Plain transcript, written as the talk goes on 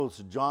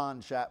It's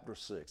John chapter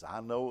 6. I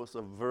know it's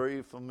a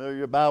very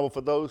familiar Bible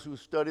for those who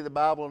study the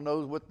Bible and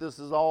knows what this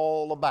is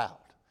all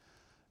about.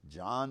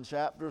 John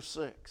chapter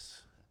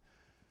 6.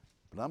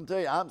 But I'm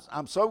telling you,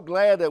 I'm so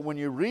glad that when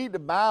you read the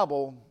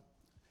Bible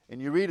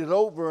and you read it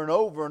over and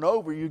over and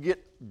over, you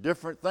get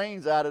different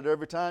things out of it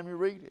every time you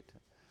read it.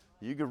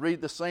 You can read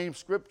the same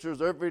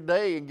scriptures every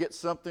day and get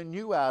something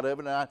new out of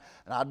it. And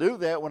I do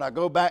that when I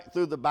go back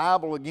through the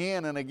Bible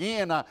again and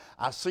again.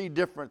 I see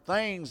different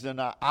things. And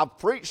I've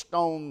preached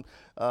on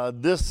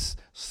this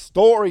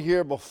story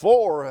here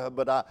before.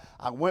 But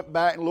I went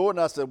back, Lord,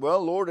 and I said,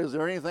 well, Lord, is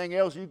there anything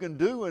else you can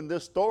do in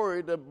this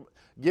story to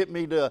get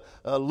me to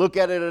look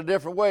at it a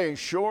different way? And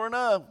sure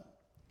enough,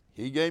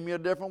 He gave me a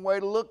different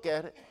way to look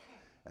at it.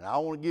 And I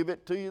want to give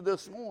it to you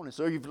this morning.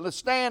 So let's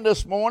stand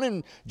this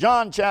morning,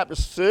 John chapter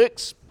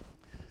 6.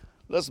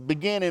 Let's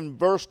begin in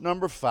verse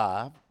number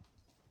 5.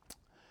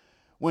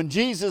 When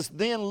Jesus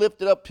then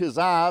lifted up his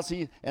eyes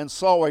and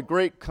saw a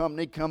great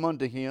company come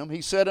unto him,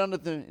 he said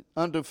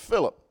unto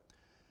Philip,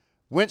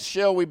 Whence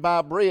shall we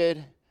buy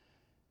bread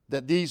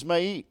that these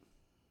may eat?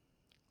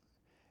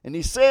 And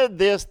he said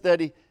this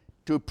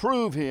to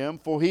prove him,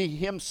 for he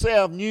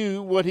himself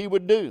knew what he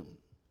would do.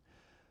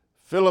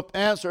 Philip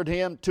answered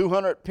him,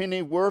 200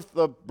 penny worth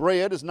of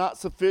bread is not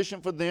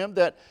sufficient for them,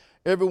 that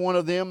every one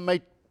of them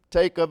may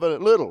take of a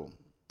little.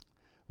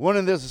 One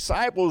of the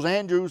disciples,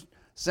 Andrew,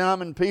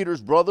 Simon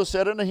Peter's brother,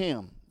 said unto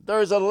him, There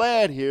is a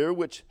lad here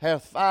which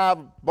hath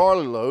 5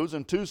 barley loaves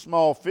and 2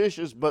 small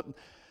fishes, but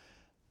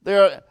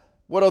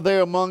what are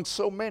they among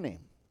so many?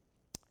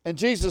 And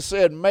Jesus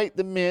said, Make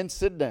the men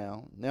sit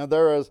down. Now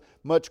there is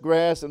much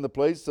grass in the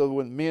place, so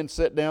when men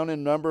sat down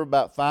in number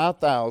about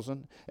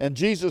 5,000. And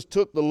Jesus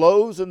took the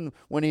loaves, and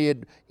when he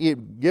had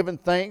given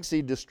thanks,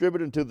 he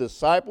distributed to the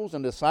disciples,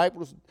 and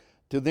disciples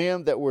to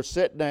them that were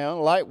set down,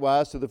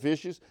 likewise to the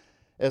fishes,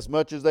 as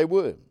much as they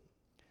would.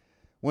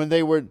 When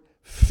they were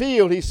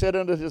filled, he said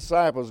unto his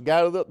disciples,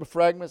 Gather up the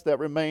fragments that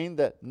remain,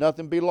 that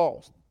nothing be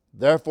lost.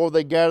 Therefore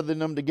they gathered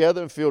them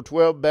together and filled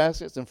 12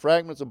 baskets and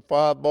fragments of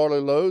 5 barley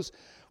loaves,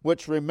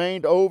 which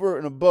remained over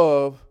and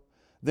above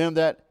them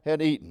that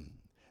had eaten.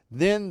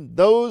 Then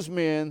those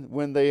men,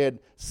 when they had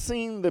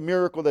seen the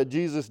miracle that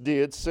Jesus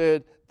did,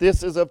 said,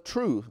 This is of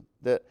truth,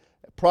 that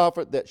a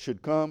prophet that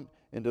should come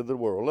into the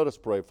world. Let us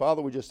pray.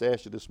 Father, we just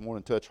ask you this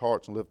morning to touch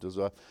hearts and lift us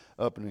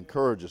up and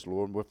encourage us,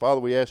 Lord. Father,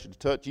 we ask you to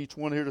touch each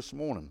one here this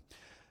morning.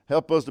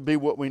 Help us to be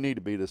what we need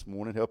to be this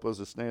morning. Help us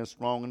to stand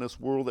strong in this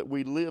world that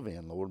we live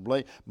in, Lord.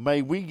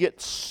 May we get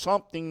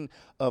something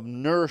of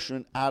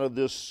nourishment out of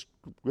this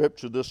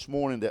scripture this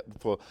morning that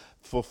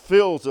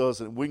fulfills us,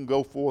 and we can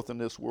go forth in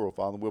this world,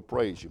 Father. We'll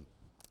praise you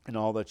in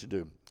all that you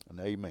do. And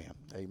amen.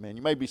 Amen.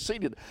 You may be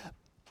seated.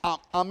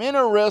 I'm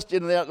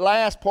interested in that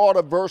last part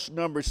of verse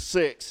number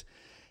 6.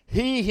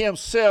 He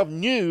himself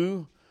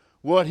knew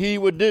what he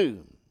would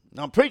do.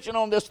 Now, I'm preaching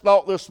on this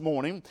thought this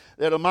morning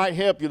that it might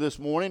help you this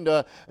morning.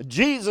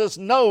 Jesus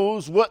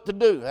knows what to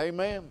do.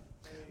 Amen.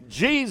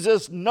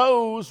 Jesus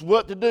knows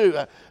what to do.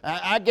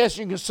 I guess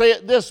you can say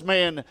it this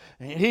man,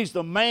 he's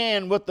the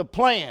man with the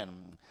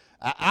plan.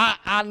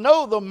 I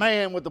know the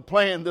man with the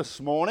plan this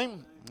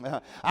morning.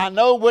 I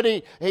know what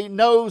he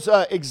knows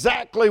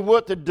exactly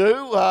what to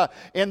do.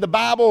 In the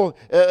Bible,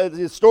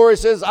 the story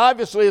says,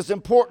 obviously it's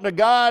important to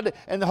God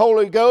and the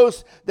Holy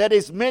Ghost that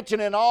it's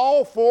mentioned in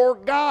all 4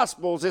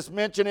 Gospels. It's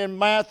mentioned in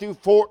Matthew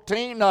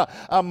 14,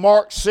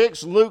 Mark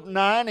 6, Luke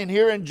 9, and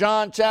here in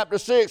John chapter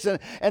 6.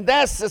 And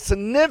that's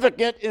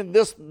significant in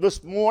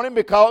this morning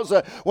because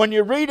when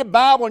you read the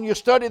Bible and you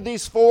study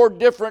these 4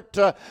 different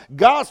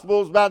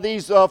Gospels by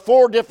these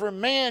 4 different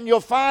men, you'll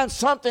find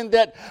something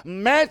that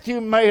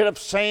Matthew may have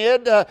said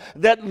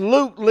that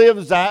Luke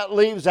leaves out,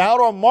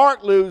 or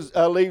Mark leaves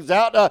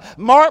out.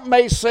 Mark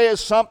may say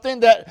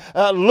something that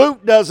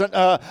Luke doesn't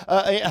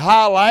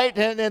highlight,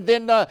 and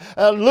then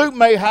Luke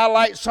may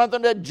highlight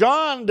something that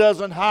John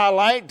doesn't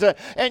highlight.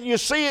 And you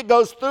see it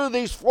goes through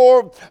these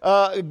 4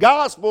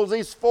 Gospels,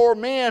 these 4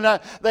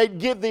 men. They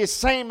give the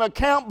same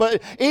account,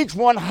 but each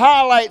one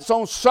highlights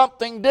on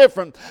something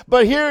different.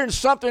 But here is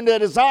something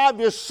that is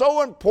obvious,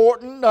 so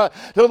important to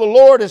the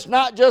Lord. It's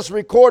not just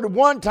recorded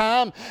one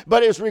time,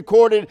 but it's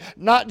recorded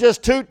not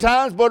just 2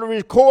 times, but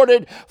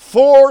recorded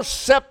 4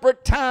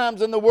 separate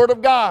times in the Word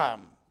of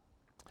God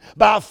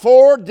by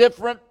 4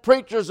 different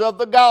preachers of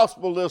the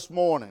gospel this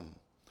morning.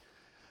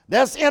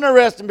 That's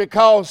interesting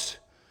because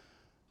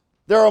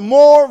there are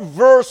more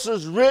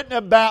verses written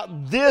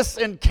about this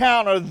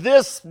encounter,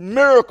 this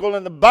miracle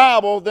in the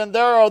Bible than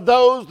there are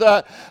those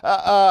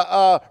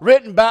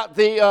written about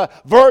the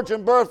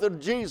virgin birth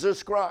of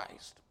Jesus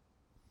Christ.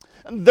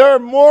 There are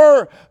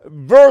more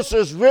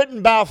verses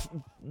written by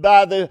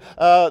the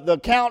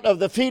account of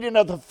the feeding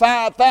of the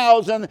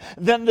 5,000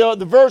 than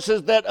the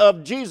verses that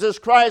of Jesus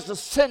Christ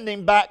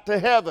ascending back to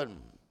heaven.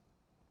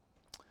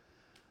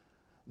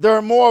 There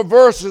are more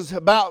verses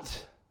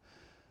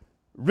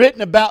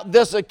written about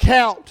this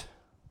account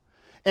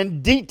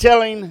and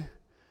detailing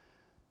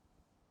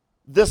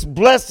this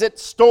blessed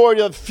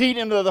story of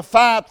feeding of the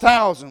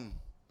 5,000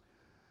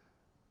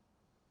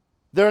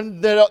 They're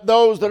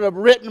those that are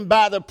written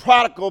by the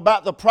prodigal,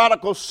 about the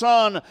prodigal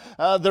son,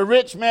 the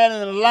rich man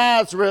and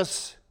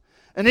Lazarus,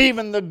 and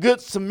even the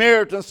Good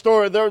Samaritan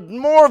story. There are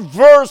more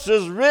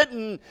verses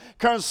written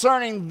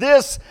concerning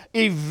this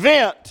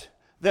event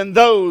than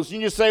those.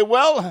 And you say,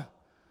 well,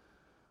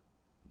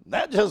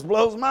 that just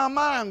blows my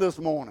mind this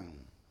morning.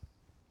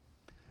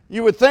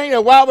 You would think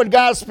that why would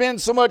God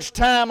spend so much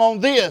time on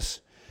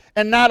this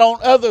and not on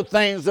other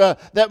things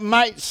that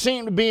might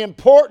seem to be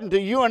important to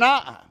you and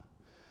I?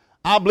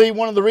 I believe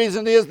one of the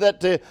reasons is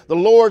that the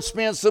Lord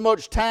spends so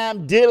much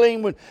time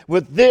dealing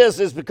with this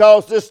is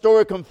because this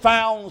story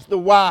confounds the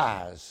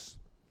wise.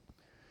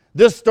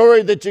 This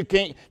story that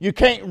you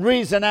can't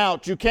reason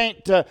out. You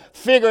can't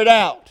figure it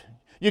out.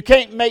 You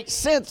can't make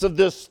sense of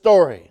this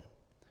story.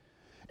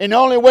 And the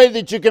only way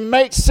that you can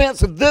make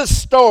sense of this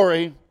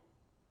story,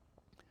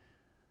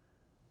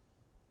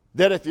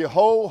 that if you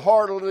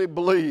wholeheartedly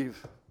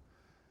believe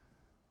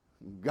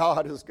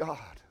God is God.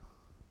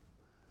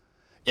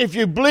 If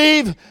you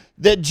believe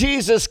that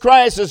Jesus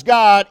Christ is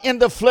God in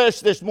the flesh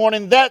this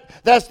morning,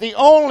 that's the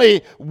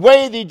only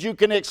way that you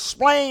can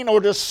explain or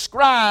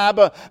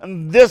describe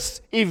this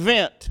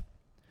event.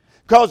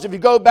 Because if you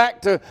go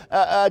back to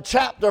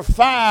chapter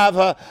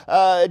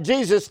 5,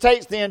 Jesus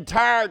takes the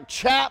entire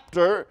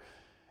chapter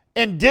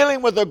in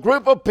dealing with a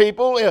group of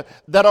people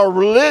that are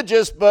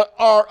religious but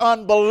are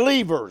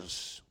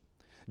unbelievers.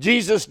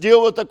 Jesus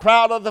dealt with the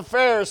crowd of the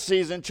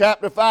Pharisees in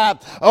chapter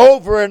 5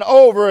 over and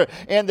over.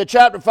 In the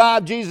chapter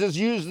 5, Jesus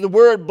used the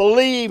word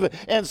believe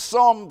in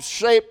some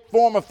shape,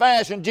 form, or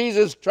fashion.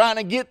 Jesus trying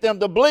to get them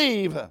to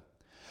believe.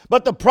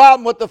 But the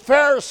problem with the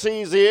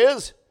Pharisees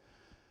is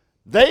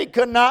they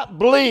could not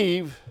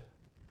believe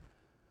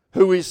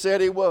who he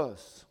said he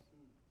was.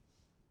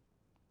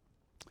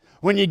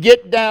 When you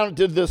get down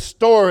to the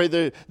story,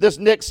 this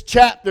next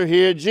chapter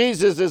here,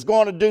 Jesus is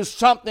going to do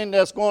something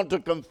that's going to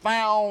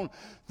confound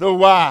the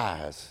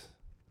wise.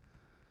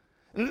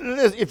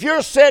 If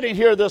you're sitting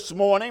here this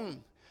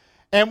morning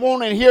and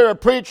want to hear a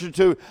preacher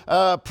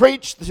to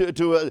preach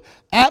to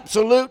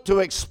absolute, to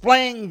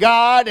explain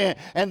God,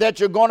 and that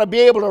you're going to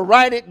be able to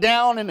write it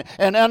down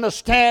and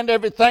understand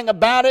everything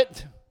about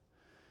it,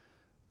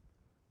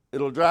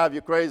 it'll drive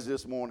you crazy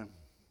this morning,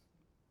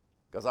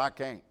 because I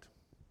can't.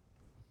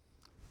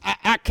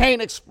 I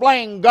can't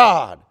explain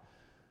God.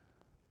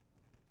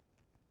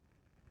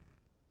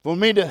 For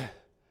me to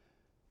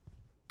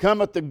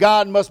cometh to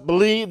God must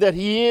believe that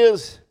he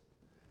is,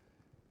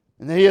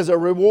 and that he is a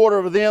rewarder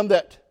of them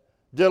that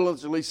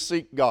diligently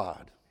seek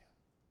God.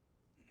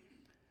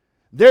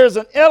 There's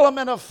an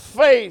element of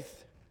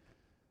faith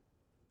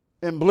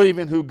in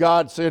believing who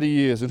God said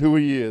he is and who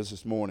he is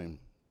this morning.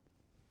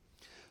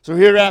 So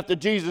here after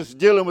Jesus is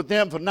dealing with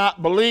them for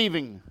not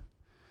believing,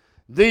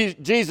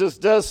 Jesus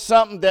does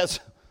something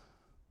that's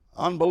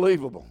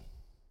unbelievable.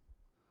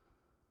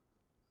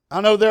 I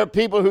know there are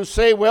people who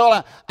say,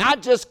 well, I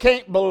just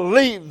can't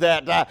believe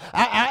that.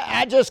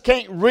 I just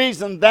can't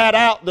reason that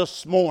out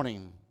this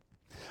morning.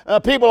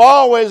 People are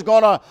always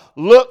going to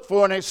look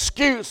for an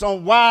excuse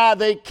on why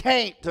they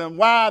can't and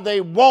why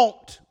they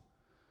won't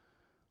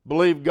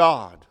believe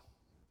God.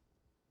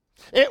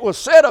 It was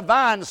said of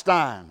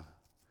Einstein.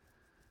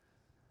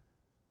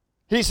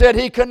 He said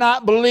he could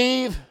not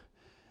believe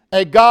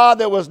a God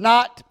that was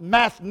not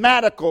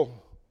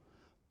mathematical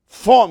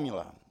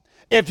formula.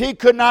 If he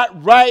could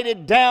not write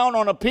it down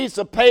on a piece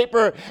of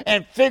paper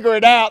and figure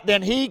it out,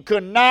 then he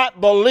could not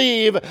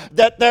believe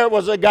that there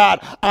was a God.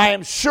 I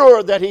am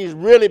sure that he's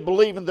really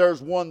believing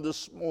there's one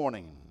this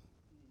morning.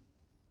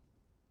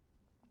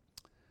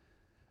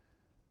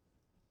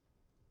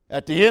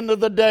 At the end of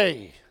the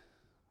day,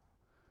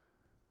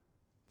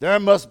 there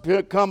must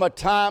come a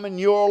time in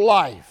your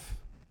life.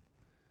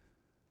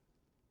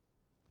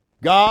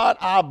 God,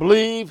 I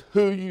believe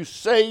who you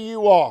say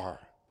you are.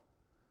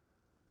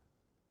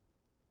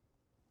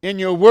 In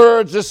your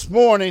words this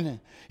morning,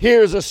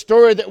 here's a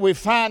story that we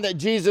find that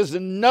Jesus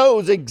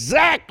knows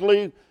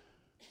exactly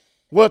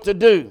what to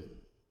do.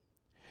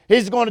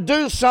 He's going to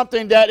do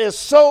something that is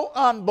so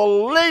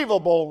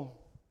unbelievable.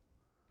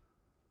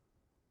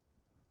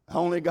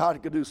 Only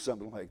God could do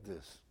something like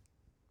this.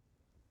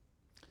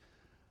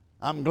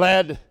 I'm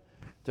glad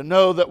to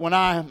know that when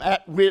I am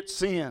at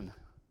wit's end,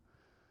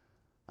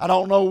 I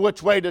don't know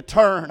which way to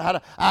turn.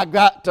 I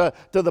got to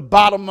the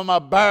bottom of my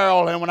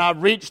barrel, and when I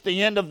reached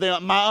the end of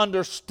my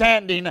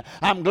understanding,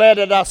 I'm glad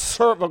that I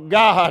serve a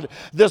God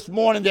this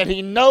morning that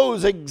he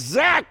knows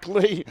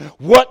exactly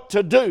what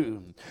to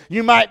do.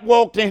 You might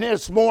walk in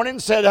this morning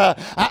and said,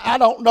 I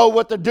don't know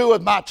what to do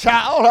with my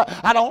child.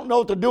 I don't know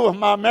what to do with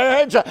my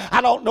marriage. I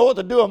don't know what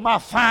to do with my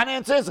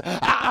finances.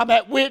 I'm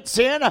at wit's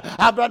end.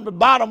 I've done the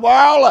bottom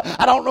world.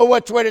 I don't know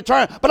which way to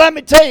turn. But let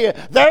me tell you,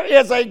 there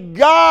is a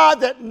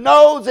God that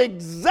knows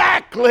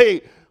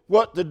exactly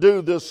what to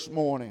do this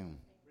morning.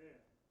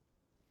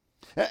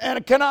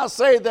 And can I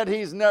say that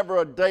he's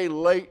never a day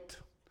late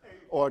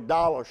or a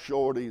dollar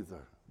short either.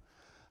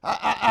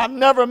 I've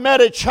never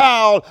met a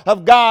child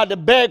of God to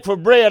beg for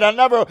bread. I've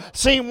never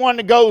seen one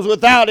that goes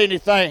without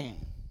anything.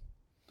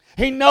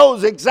 He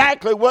knows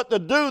exactly what to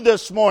do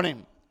this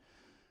morning.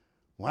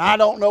 When I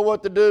don't know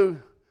what to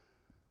do,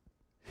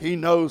 He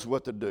knows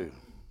what to do.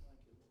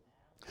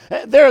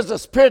 There's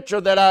this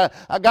picture that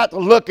I got to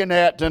looking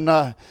at, and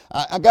I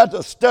got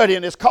to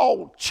studying. It's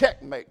called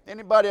Checkmate.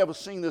 Anybody ever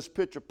seen this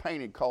picture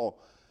painted called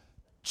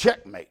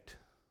Checkmate?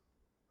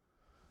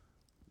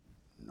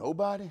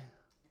 Nobody?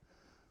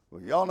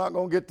 Well, y'all not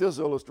going to get this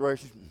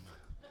illustration.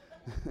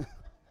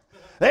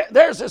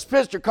 There's this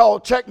picture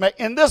called Checkmate.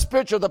 In this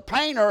picture, the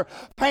painter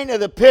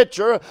painted the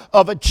picture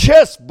of a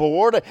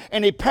chessboard,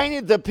 and he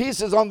painted the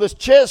pieces on this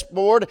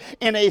chessboard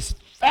in a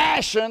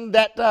fashion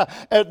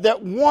that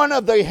one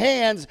of the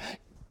hands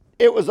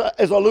is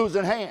a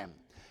losing hand.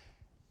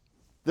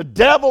 The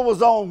devil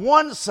was on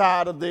one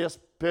side of this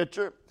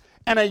picture,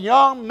 and a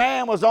young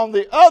man was on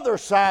the other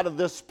side of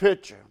this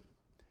picture.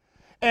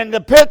 And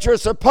the picture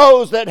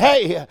supposed that,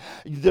 hey,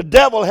 the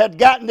devil had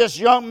gotten this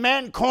young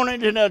man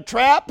cornered in a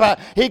trap.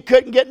 He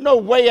couldn't get no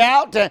way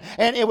out.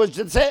 And it was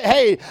to say,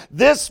 hey,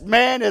 this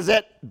man is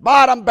at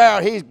bottom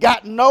barrel. He's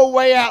got no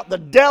way out. The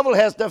devil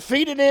has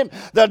defeated him.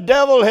 The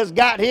devil has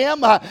got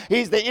him.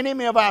 He's the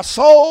enemy of our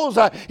souls.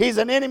 He's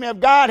an enemy of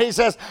God. He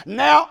says,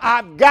 now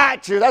I've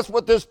got you. That's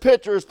what this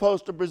picture is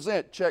supposed to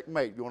present.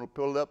 Checkmate. You want to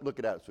pull it up? Look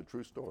at that. It's a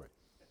true story.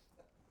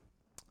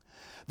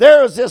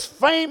 There is this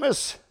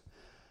famous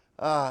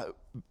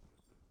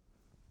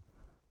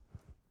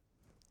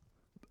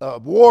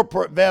war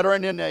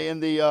veteran in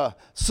the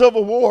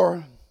Civil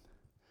War,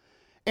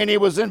 and he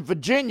was in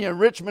Virginia,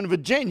 Richmond,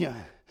 Virginia,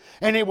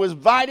 and he was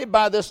invited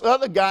by this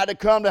other guy to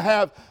come to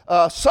have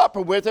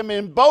supper with him,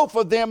 and both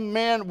of them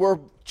men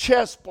were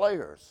chess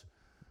players.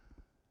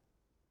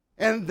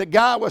 And the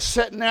guy was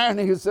sitting there,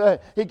 and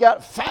he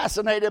got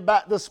fascinated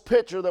by this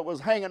picture that was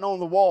hanging on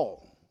the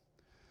wall.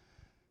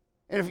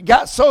 And he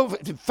got so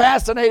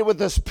fascinated with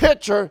this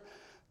picture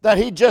that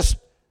he just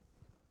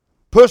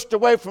pushed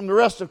away from the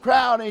rest of the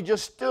crowd, and he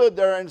just stood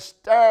there and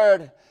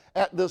stared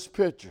at this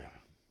picture.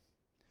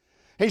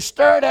 He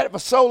stared at it for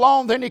so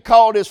long, then he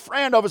called his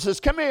friend over and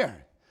says, come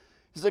here.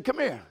 He said, come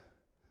here.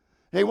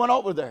 And he went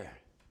over there.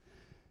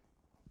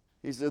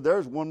 He said,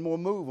 there's one more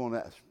move on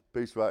that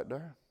piece right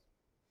there.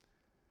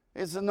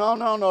 He said,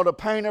 no, the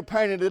painter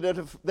painted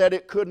it that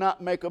it could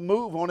not make a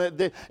move on it.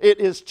 It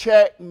is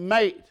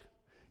checkmate.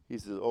 He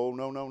says, oh,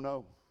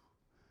 no.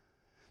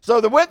 So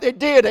what they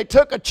did, they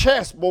took a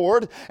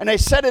chessboard and they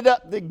set it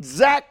up the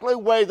exactly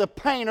way the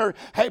painter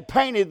had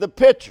painted the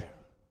picture.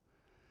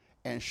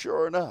 And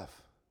sure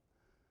enough,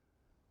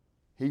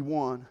 he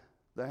won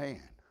the hand.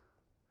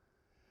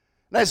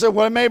 They said,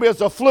 well, maybe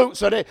it's a fluke,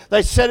 so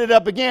they set it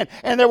up again.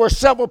 And there were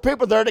several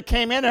people there that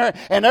came in there,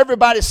 and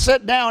everybody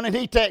sat down, and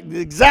he took the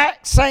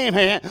exact same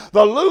hand,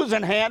 the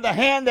losing hand, the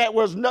hand that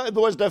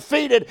was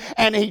defeated,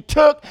 and he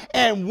took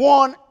and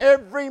won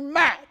every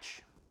match.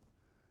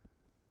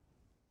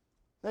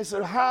 They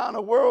said, how in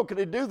the world could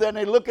he do that? And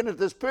they're looking at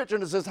this picture,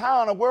 and it says,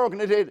 how in the world can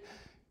he do it?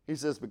 He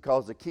says,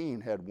 because the king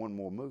had one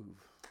more move.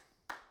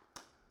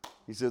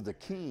 He said, the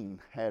king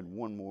had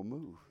one more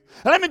move.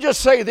 And let me just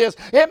say this.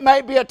 It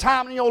may be a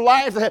time in your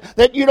life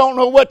that you don't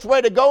know which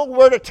way to go,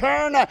 where to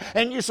turn,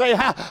 and you say,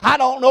 I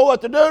don't know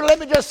what to do. Let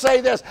me just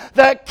say this.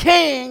 The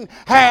king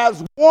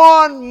has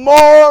one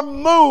more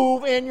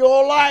move in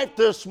your life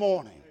this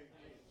morning.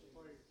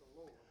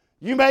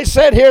 You may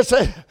sit here and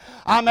say,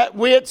 I'm at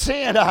wit's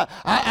end.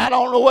 I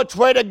don't know which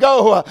way to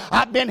go.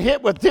 I've been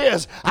hit with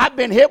this. I've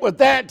been hit with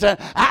that.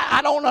 I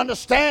don't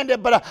understand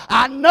it, but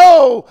I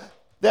know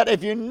that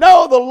if you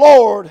know the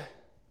Lord,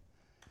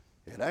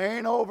 it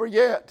ain't over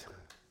yet.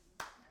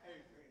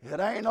 It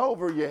ain't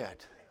over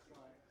yet.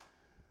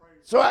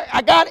 So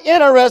I got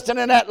interested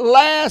in that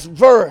last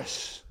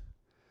verse,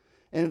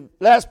 in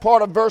last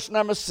part of verse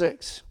number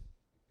 6.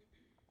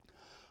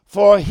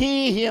 For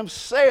he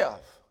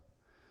himself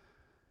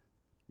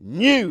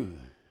knew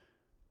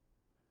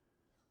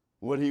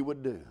what he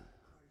would do.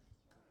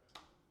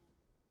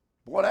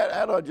 Boy,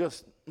 that ought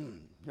just,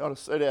 you ought to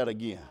say that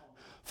again.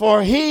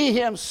 For he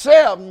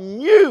himself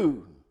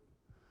knew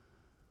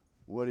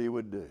what he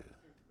would do.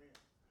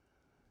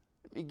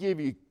 Let me give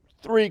you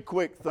 3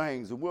 quick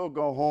things, and we'll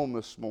go home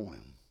this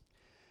morning.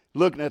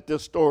 Looking at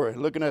this story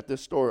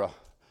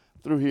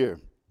through here.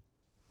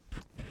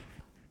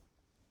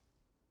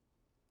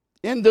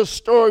 In this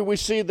story, we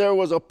see there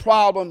was a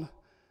problem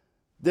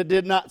that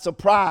did not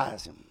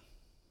surprise him.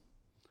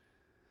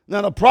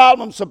 Now, the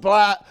problem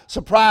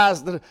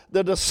surprised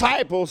the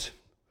disciples,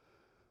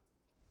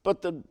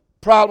 but the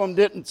problem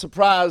didn't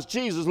surprise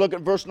Jesus. Look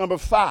at verse number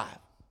 5.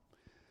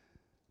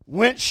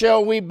 Whence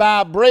shall we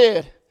buy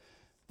bread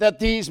that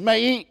these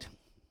may eat?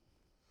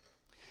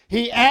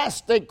 He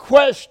asked a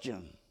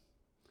question.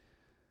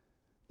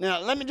 Now,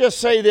 let me just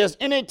say this.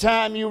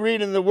 Anytime you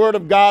read in the Word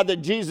of God that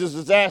Jesus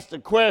is asked a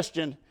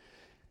question,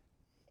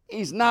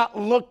 he's not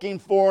looking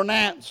for an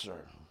answer.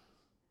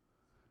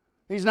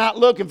 He's not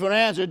looking for an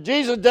answer.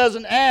 Jesus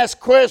doesn't ask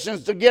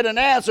questions to get an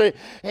answer.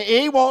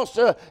 He wants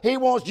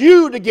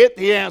you to get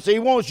the answer. He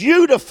wants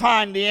you to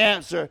find the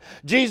answer.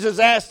 Jesus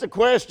asked the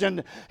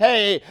question,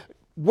 hey,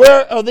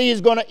 where are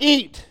these going to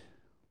eat?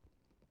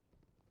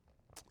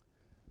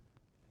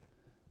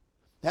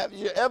 Have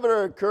you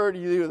ever occurred to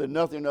you that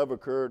nothing ever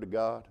occurred to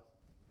God?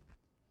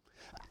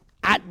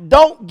 I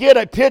don't get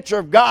a picture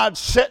of God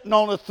sitting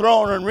on the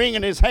throne and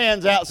wringing his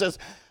hands out and says,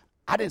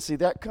 I didn't see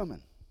that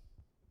coming.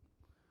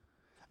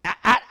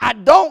 I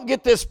don't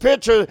get this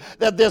picture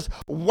that this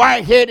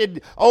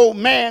white-headed old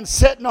man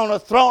sitting on the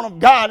throne of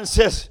God and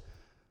says,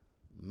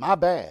 my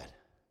bad,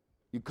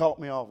 you caught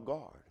me off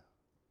guard.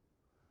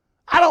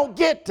 I don't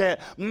get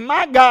that.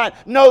 My God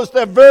knows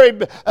the very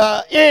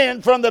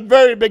end from the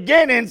very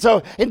beginning.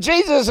 So, and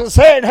Jesus is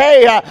saying,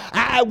 hey,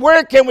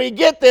 where can we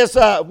get this?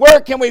 Where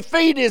can we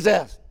feed his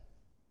ass?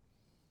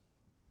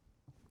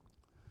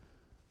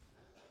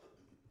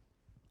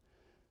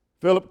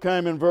 Philip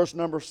came in verse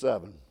number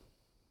 7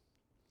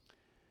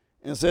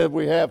 and said,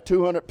 we have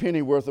 200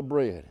 penny worth of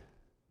bread.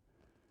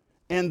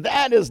 And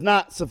that is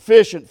not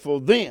sufficient for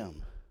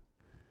them.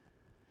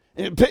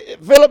 And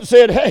Philip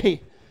said,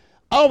 hey,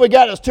 all we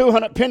got is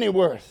 200 penny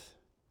worth.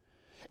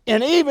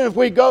 And even if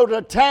we go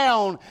to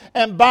town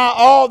and buy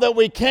all that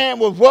we can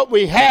with what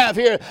we have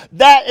here,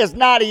 that is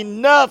not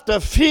enough to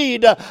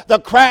feed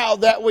the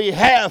crowd that we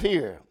have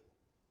here.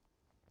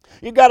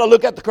 You got to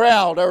look at the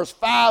crowd. There's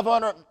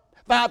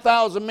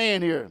 5,000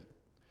 men here.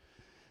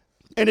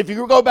 And if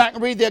you go back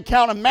and read the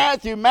account of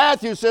Matthew,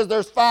 Matthew says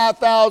there's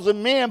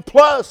 5,000 men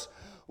plus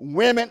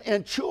women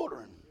and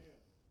children.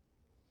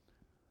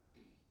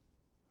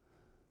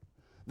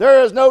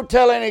 There is no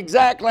telling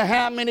exactly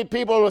how many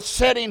people are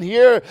sitting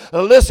here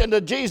listening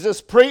to Jesus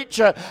preach.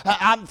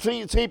 I've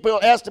seen people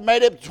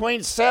estimated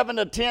between 7,000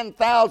 to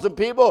 10,000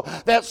 people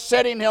that's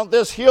sitting on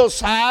this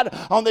hillside,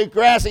 on the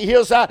grassy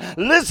hillside,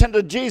 listen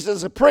to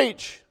Jesus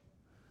preach.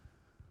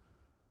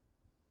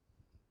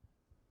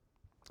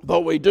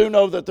 But we do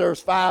know that there's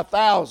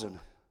 5,000.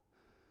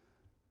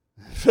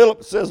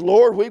 Philip says,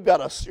 Lord, we've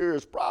got a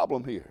serious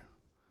problem here.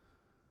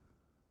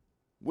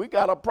 We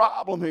got a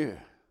problem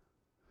here.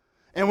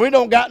 And we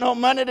don't got no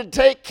money to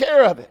take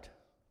care of it.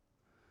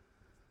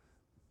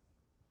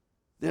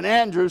 Then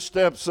Andrew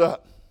steps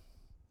up.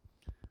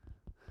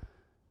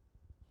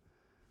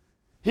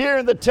 Here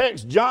in the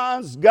text,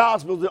 John's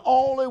gospel is the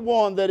only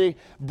one that he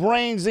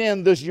brings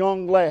in this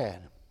young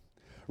lad.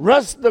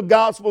 Rest of the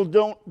gospels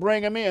don't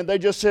bring him in. They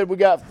just said we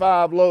got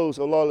 5 loaves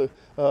of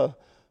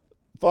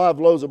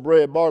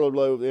bread, barley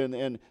loaf,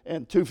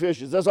 and 2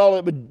 fishes. That's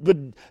all. But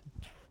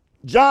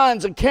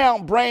John's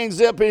account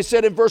brings up, he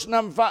said in verse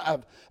number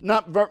 5,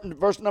 not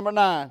verse number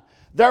 9,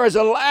 there is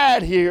a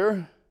lad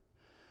here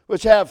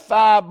which have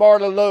 5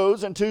 barley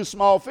loaves and 2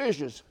 small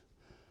fishes.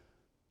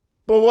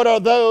 But what are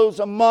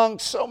those among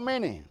so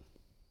many?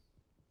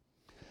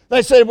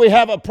 They said we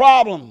have a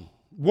problem.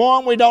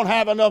 1, we don't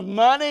have enough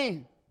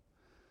money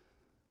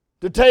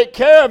to take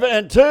care of it.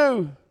 And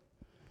 2,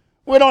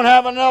 we don't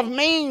have enough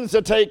means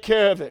to take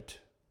care of it.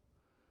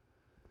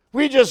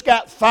 We just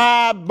got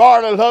 5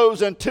 barley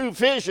loaves and 2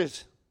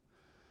 fishes.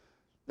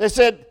 They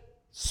said,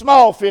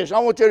 small fish. I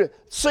want you to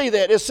see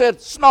that. It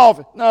said small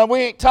fish. No,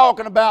 we ain't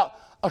talking about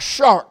a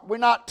shark. We're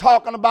not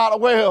talking about a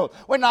whale.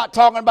 We're not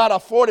talking about a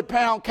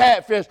 40-pound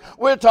catfish.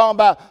 We're talking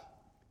about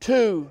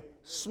 2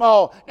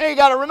 small. Now you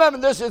got to remember,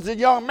 this is a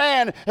young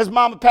man. His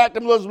mama packed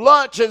him his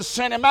lunch and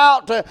sent him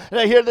out to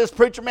hear this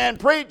preacher man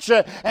preach.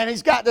 And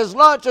he's got this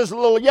lunch, this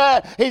little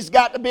he's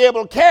got to be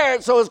able to carry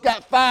it. So it's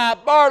got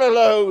 5 barley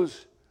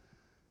loaves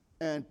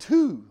and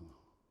 2.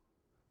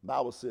 The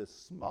Bible says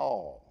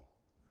small.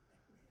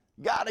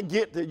 Got to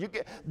get to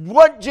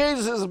what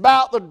Jesus is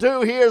about to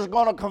do here is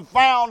going to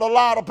confound a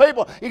lot of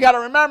people. You got to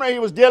remember, he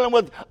was dealing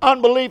with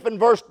unbelief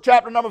in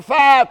chapter number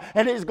 5,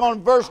 and he's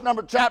going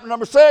chapter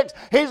number 6.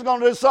 He's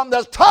going to do something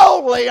that's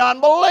totally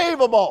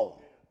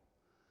unbelievable.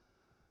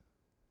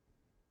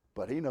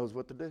 But he knows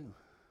what to do.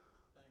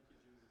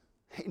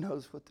 He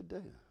knows what to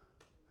do.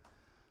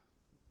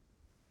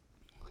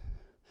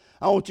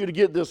 I want you to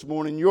get this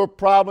morning. Your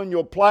problem,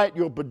 your plight,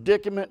 your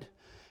predicament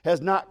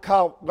has not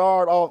caught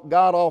God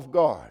off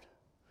guard.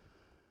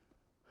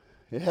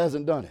 It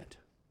hasn't done it.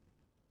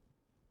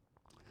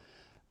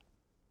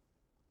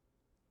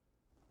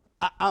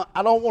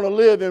 I don't want to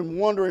live in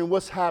wondering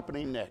what's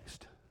happening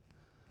next.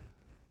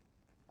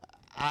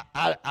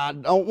 I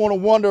don't want to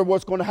wonder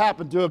what's going to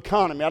happen to the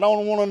economy. I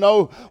don't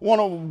want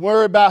to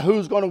worry about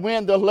who's going to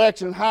win the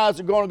election, how is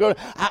it going to go.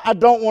 I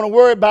don't want to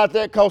worry about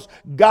that because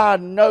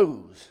God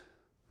knows.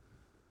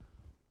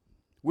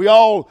 We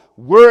all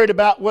worried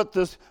about what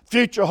the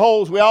future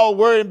holds. We all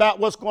worried about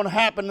what's going to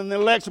happen in the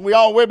election. We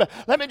all worry about.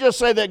 Let me just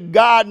say that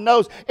God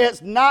knows.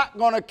 It's not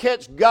going to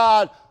catch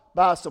God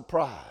by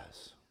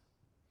surprise.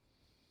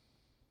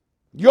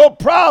 Your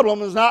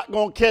problem is not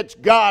going to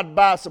catch God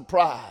by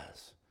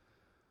surprise.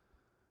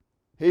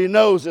 He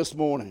knows this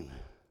morning.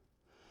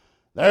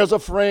 There's a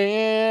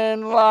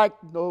friend like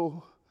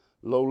no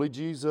lowly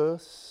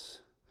Jesus.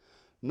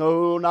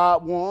 No,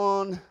 not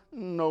one.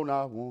 No,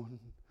 not one.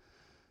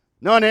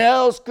 None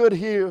else could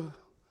heal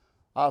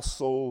our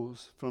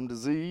souls from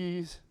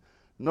disease.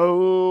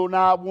 No,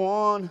 not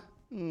one.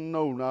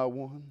 No, not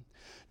one.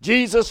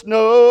 Jesus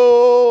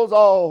knows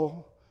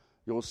all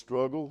your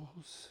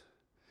struggles.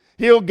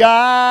 He'll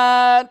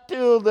guide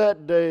till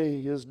that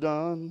day is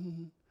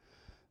done.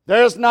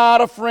 There's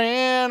not a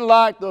friend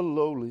like the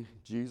lowly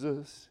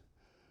Jesus.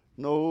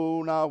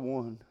 No, not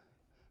one.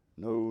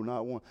 No,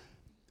 not one.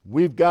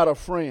 We've got a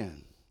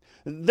friend.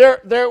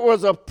 There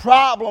was a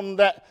problem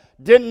that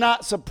did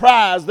not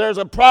surprise. There's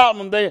a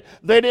problem. They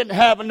didn't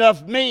have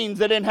enough means.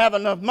 They didn't have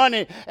enough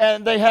money.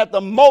 And they had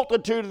the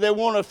multitude they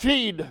want to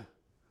feed.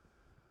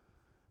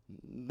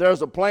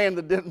 There's a plan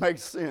that didn't make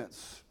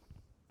sense.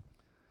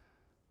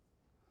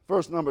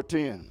 Verse number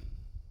 10.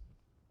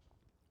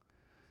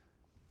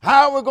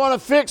 How are we going to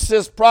fix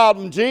this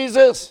problem,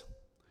 Jesus?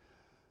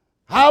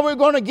 How are we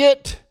going to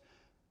get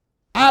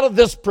out of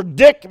this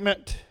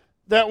predicament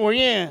that we're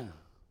in?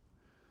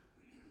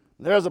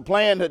 There's a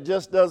plan that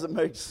just doesn't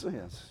make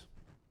sense.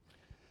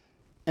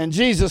 And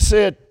Jesus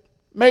said,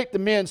 make the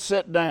men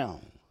sit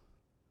down.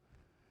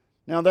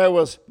 Now there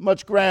was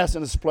much grass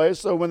in this place,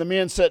 so when the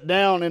men sat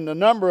down in the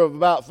number of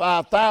about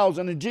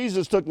 5,000, and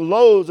Jesus took the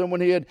loaves, and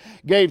when he had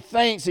gave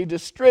thanks, he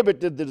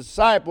distributed the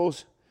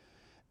disciples,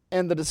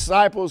 and the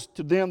disciples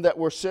to them that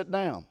were set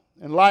down,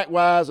 and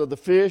likewise of the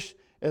fish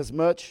as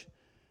much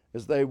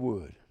as they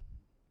would.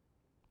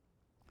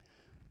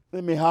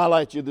 Let me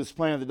highlight you this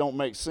plan that don't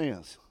make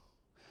sense.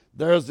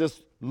 There's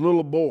this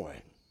little boy.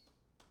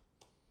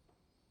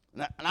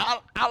 And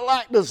I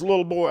like this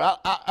little boy.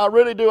 I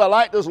really do. I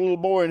like this little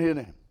boy in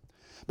here.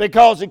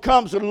 Because he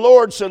comes to the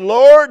Lord and said,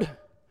 Lord,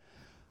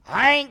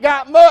 I ain't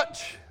got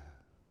much.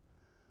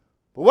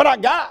 But what I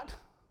got,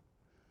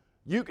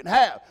 you can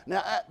have.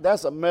 Now,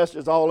 that's a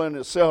message all in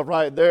itself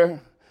right there.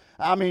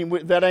 I mean,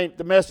 that ain't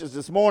the message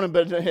this morning,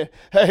 but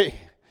hey,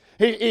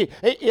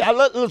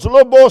 this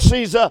little boy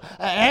sees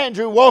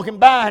Andrew walking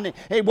by, and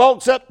he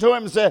walks up to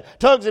him and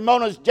tugs him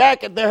on his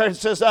jacket there and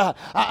says, I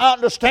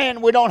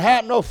understand we don't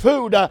have no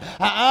food.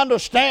 I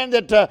understand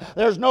that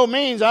there's no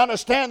means. I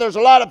understand there's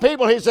a lot of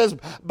people. He says,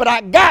 but I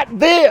got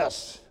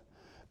this.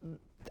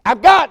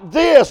 I've got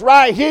this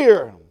right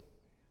here.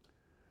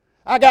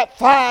 I got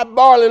 5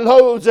 barley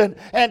loaves and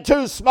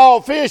 2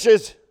 small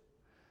fishes.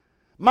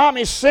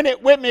 Mommy sent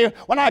it with me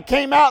when I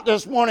came out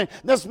this morning.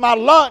 This is my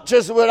lunch.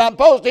 This is what I'm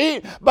supposed to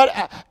eat.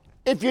 But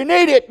if you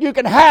need it, you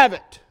can have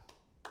it.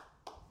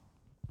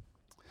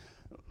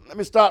 Let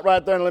me stop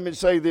right there and let me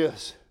say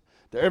this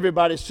to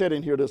everybody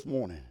sitting here this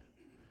morning.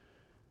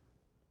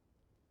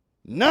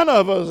 None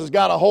of us has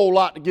got a whole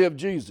lot to give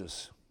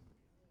Jesus.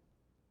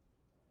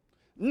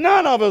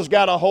 None of us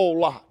got a whole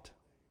lot.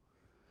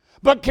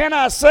 But can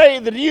I say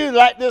that you,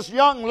 like this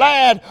young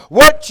lad,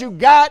 what you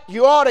got,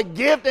 you ought to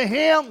give to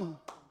him?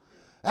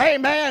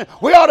 Amen.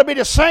 We ought to be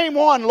the same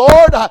one,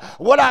 Lord.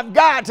 What I've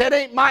got,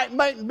 that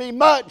might be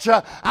much.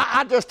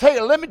 I just tell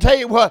you, let me tell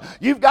you what,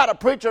 you've got a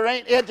preacher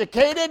ain't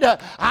educated.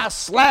 I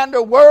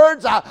slander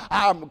words.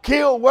 I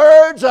kill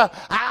words.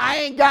 I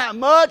ain't got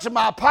much.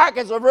 My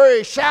pockets are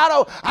very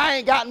shallow. I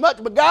ain't got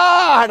much. But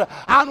God,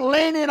 I'm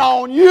leaning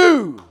on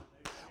you.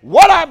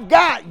 What I've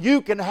got,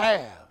 you can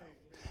have.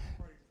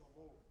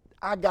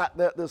 I got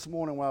that this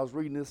morning while I was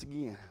reading this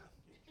again.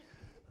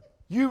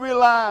 You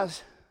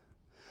realize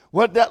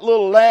what that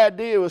little lad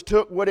did was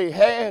took what he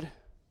had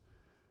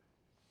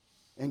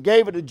and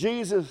gave it to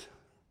Jesus.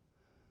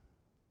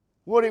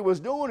 What he was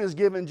doing is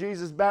giving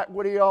Jesus back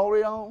what he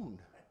already owned.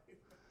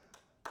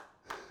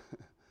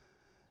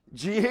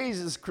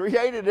 Jesus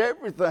created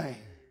everything.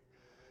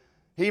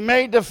 He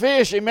made the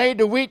fish. He made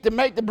the wheat to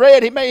make the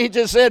bread. He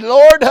just said,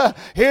 Lord,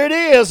 here it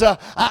is.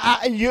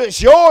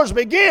 It's yours to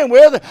begin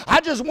with. I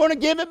just want to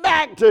give it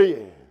back to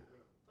you.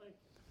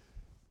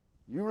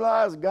 You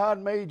realize God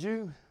made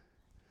you?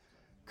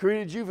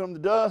 Created you from the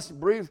dust,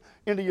 breathed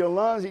into your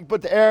lungs. He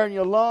put the air in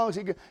your lungs.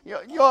 You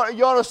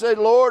ought to say,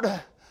 Lord,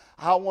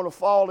 I want to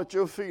fall at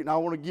your feet and I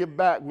want to give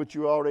back what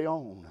you already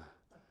own.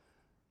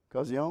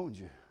 Because he owns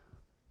you.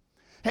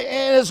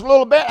 And this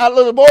little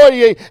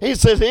boy, he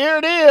says, here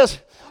it is.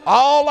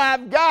 All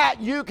I've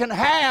got, you can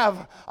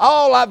have.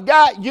 All I've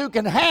got, you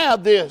can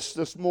have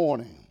this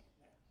morning.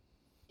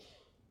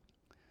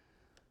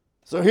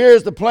 So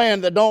here's the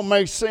plan that don't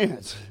make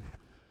sense.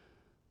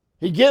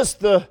 He gets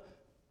the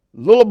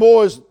little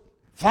boy's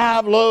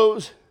 5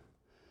 loaves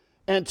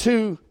and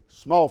 2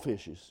 small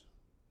fishes.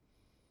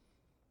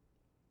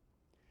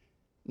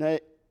 Now,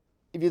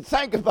 if you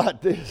think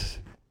about this,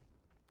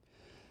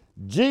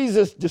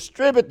 Jesus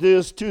distributed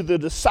this to the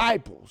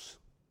disciples,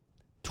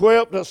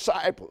 12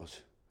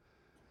 disciples.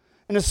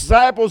 And the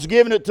disciples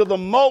giving it to the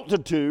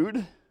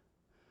multitude.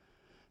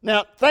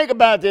 Now, think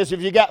about this.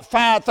 If you got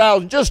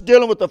 5,000, just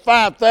dealing with the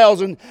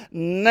 5,000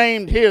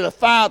 named here, the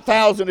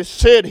 5,000 is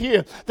said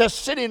here, that's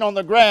sitting on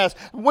the grass.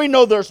 We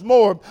know there's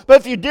more.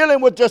 But if you're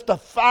dealing with just the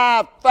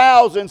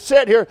 5,000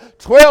 sit here,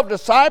 12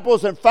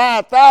 disciples and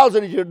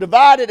 5,000, if you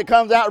divide it, it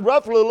comes out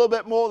roughly a little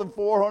bit more than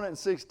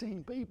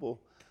 416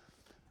 people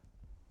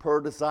per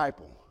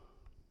disciple.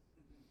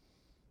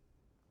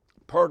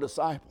 Per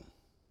disciple.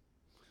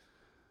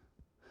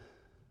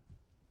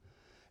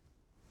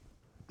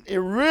 You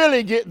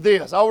really get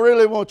this. I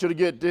really want you to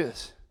get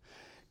this.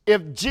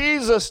 If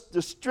Jesus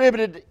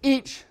distributed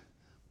each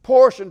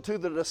portion to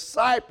the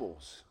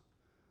disciples,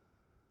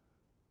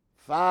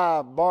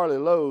 5 barley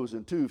loaves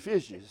and 2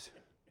 fishes,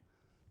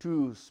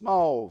 2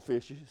 small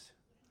fishes.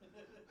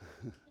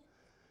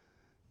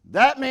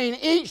 That means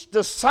each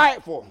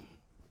disciple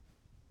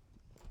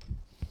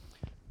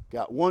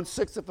got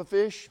 1/6 of a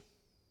fish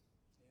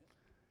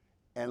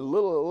and a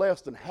little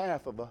less than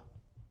half of a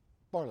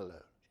barley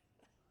load.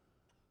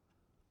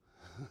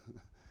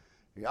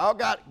 Y'all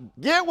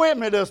get with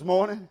me this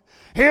morning.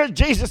 Here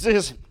Jesus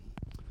is.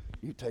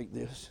 You take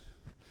this.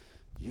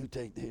 You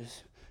take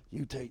this.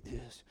 You take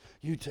this.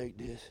 You take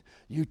this.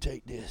 You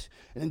take this.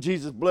 And then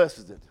Jesus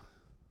blesses it.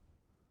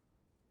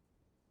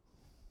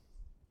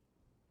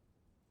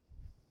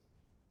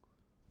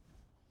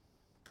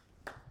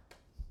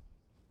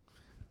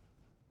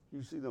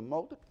 You see the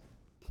multitude?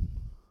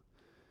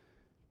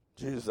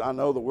 Jesus, I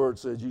know the word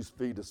says you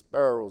feed the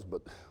sparrows,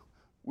 but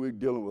we're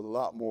dealing with a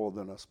lot more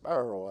than a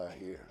sparrow out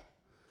here.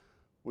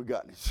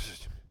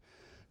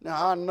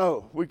 Now I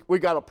know we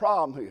got a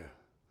problem here.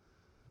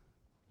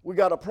 We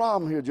got a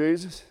problem here,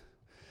 Jesus.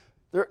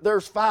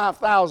 There's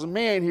 5,000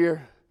 men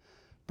here,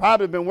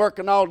 probably been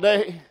working all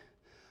day,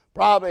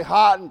 probably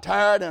hot and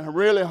tired and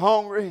really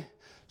hungry.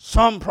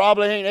 Some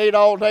probably ain't ate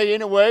all day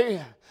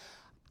anyway.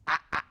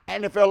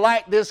 And if they're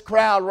like this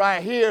crowd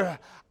right here,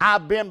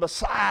 I've been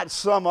beside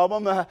some of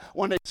them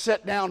when they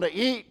sit down to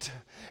eat,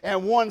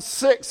 and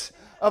 1/6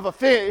 of a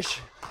fish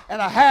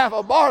and a half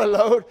a barley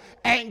load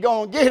ain't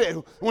going to get it.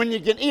 When you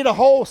can eat a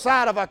whole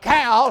side of a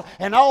cow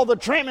and all the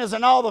trimmings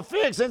and all the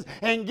fixings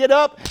and get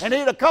up and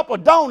eat a couple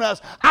of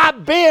donuts,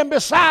 I've been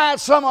beside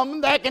some of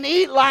them that can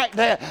eat like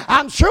that.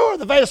 I'm sure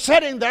that they're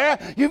sitting there,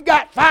 you've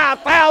got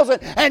 5,000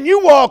 and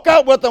you walk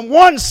up with them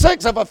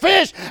 1/6 of a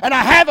fish and a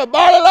half a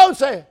barley load and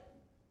say,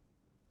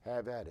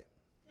 have at it.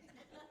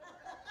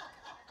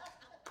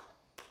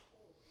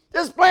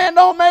 This plan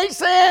don't make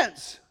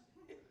sense.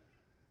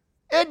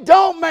 It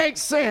don't make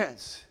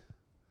sense.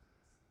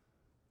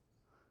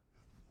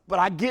 But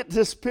I get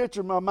this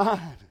picture in my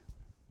mind.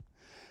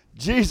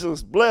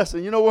 Jesus blessed.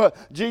 And you know what?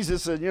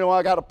 Jesus said,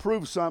 I got to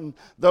prove something.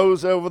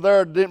 Those over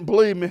there didn't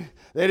believe me.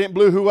 They didn't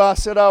believe who I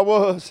said I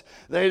was.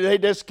 They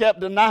just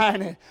kept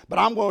denying it. But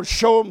I'm going to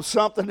show them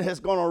something that's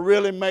going to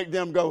really make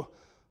them go,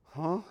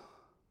 huh?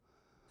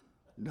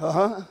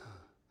 Huh?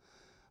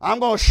 I'm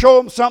going to show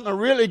them something to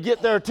really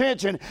get their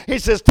attention. He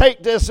says,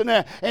 take this and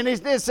that. And he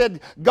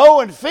said,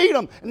 go and feed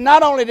them.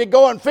 Not only to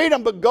go and feed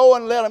them, but go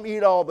and let them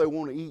eat all they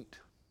want to eat.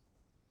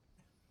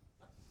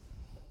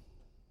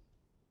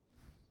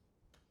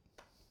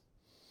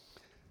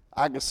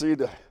 I can see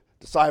the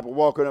disciple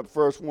walking up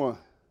first one.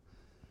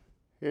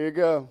 Here you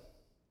go.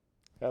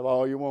 Have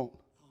all you want.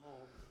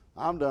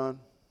 I'm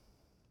done.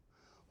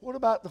 What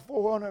about the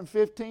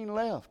 415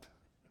 left?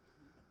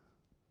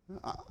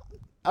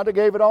 I'd have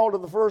gave it all to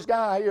the first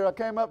guy here I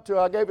came up to.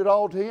 I gave it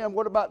all to him.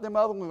 What about them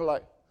other ones?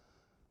 Like,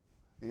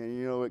 and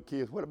you know what,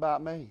 kids, what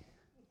about me?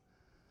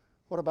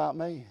 What about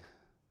me?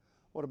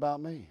 What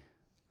about me?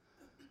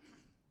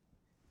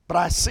 But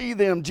I see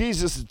them,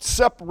 Jesus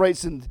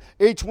separates and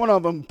each one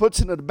of them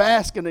puts into the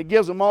basket and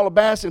gives them all a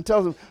basket and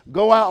tells them,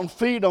 go out and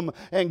feed them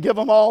and give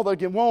them all they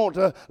can want.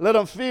 Let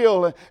them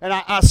feel. And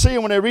I see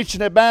them when they reach in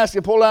their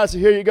basket, pull out and say,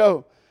 here you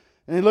go.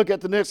 And they look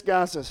at the next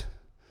guy and says,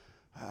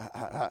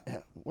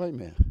 wait a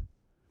minute.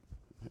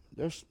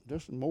 There's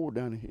some more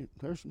down here.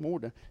 There's some more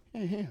down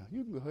here. Yeah,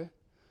 you can go ahead.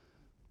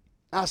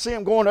 I see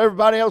him going to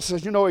everybody else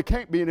says, it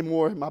can't be any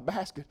more in my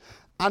basket.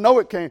 I know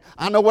it can't.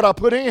 I know what I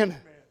put in.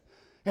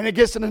 And it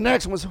gets to the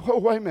next one and says, oh,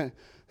 wait a minute.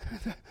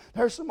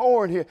 There's some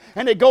more in here.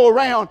 And they go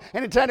around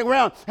and they turn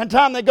around. And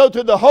time they go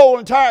through the whole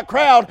entire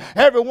crowd,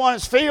 everyone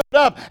is filled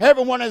up.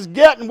 Everyone is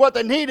getting what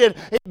they needed.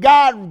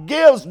 God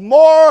gives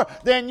more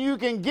than you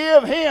can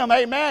give him.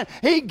 Amen.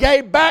 He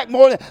gave back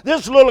more than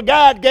this little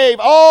guy gave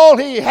all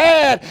he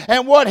had.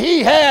 And what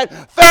he had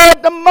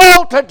fed the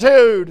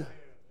multitude.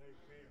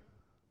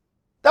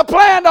 The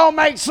plan don't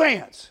make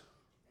sense.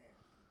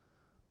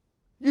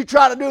 You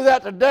try to do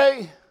that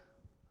today.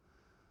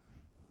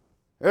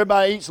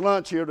 Everybody eats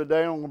lunch here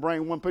today. I'm going to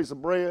bring one piece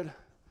of bread.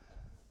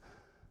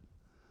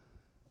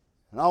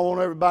 And I want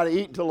everybody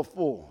to eat until they're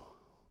full.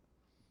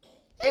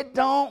 It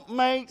don't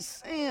make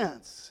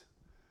sense.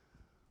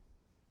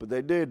 But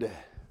they did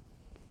that.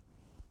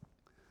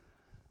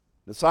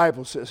 The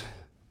disciple says,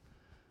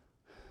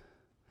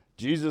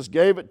 Jesus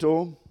gave it to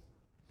them.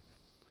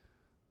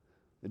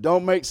 It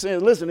don't make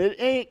sense. Listen, it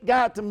ain't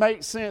got to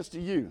make sense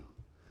to you.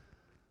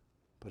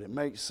 But it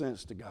makes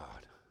sense to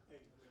God.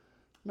 It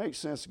makes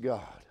sense to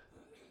God.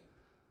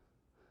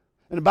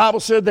 And the Bible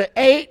said they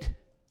ate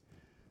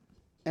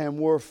and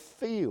were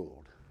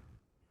filled.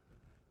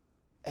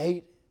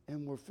 Ate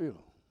and were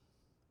filled.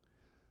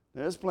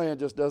 Now, this plan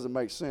just doesn't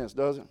make sense,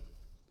 does it?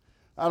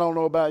 I don't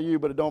know about you,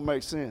 but it don't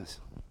make sense.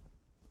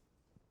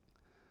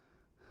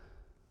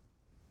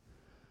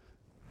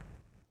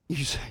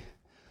 You say,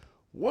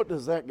 what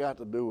does that got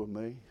to do with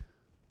me?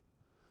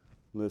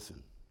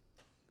 Listen,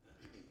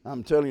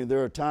 I'm telling you,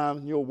 there are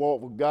times in your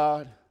walk with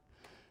God,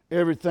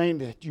 everything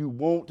that you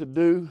want to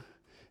do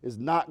is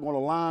not going to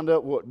line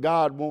up what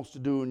God wants to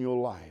do in your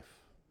life.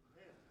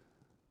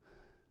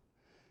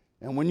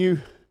 And when you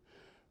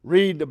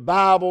read the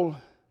Bible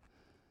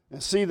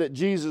and see that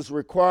Jesus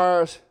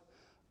requires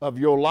of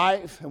your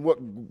life and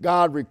what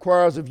God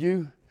requires of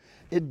you,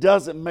 it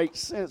doesn't make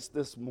sense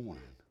this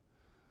morning.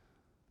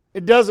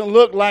 It doesn't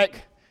look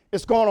like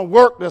it's going to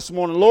work this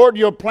morning. Lord,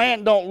 your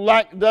plan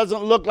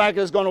doesn't look like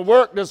it's going to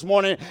work this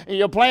morning, and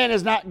your plan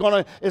is not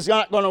going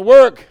to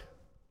work.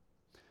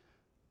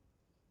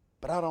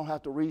 But I don't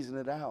have to reason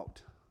it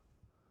out.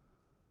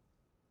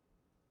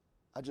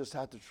 I just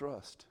have to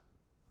trust.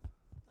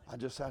 I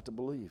just have to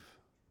believe.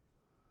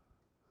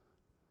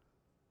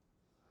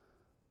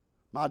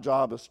 My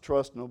job is to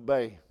trust and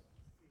obey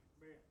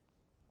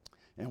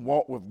and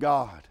walk with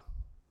God.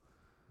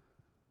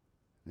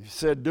 If He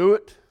said do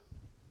it,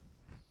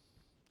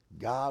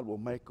 God will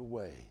make a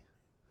way.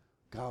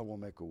 God will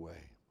make a way.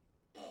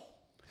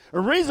 A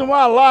reason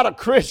why a lot of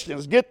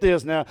Christians, get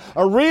this now,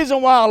 a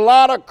reason why a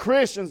lot of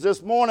Christians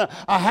this morning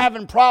are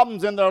having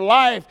problems in their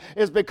life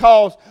is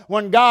because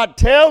when God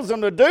tells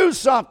them to do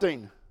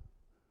something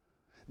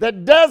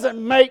that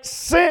doesn't make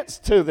sense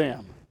to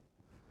them,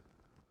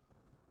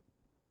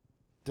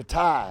 to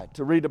tithe,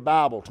 to read the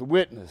Bible, to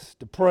witness,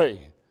 to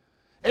pray,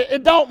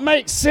 it don't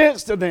make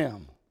sense to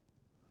them.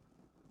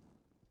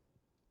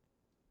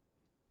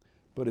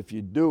 But if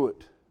you do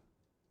it,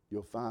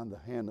 you'll find the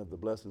hand of the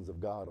blessings of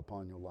God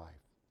upon your life.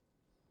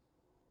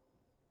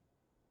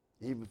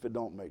 Even if it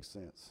don't make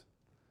sense.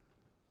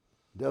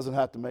 It doesn't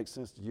have to make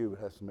sense to you, it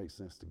has to make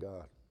sense to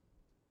God.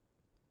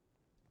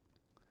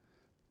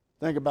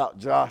 Think about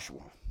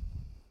Joshua.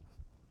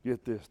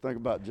 Get this, think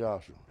about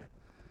Joshua.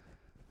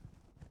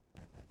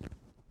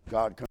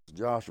 God comes to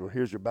Joshua,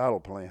 here's your battle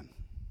plan.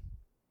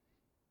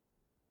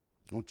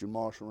 I want you to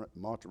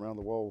march around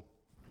the wall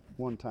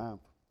one time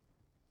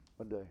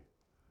a day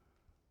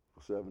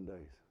for 7 days.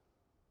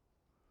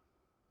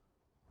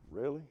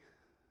 Really?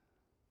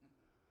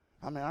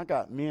 I mean, I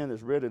got men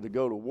that's ready to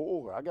go to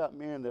war. I got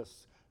men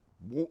that's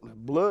wanting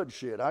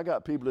bloodshed. I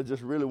got people that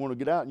just really want to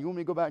get out. And you want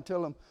me to go back and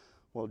tell them,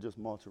 well, just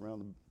march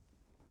around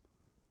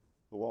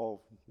the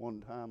wall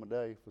one time a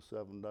day for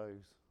 7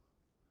 days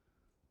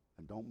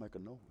and don't make a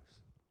noise.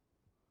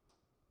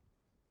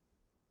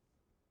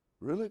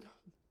 Really, God?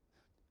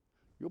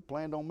 Your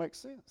plan don't make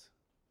sense.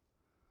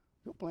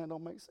 Your plan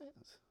don't make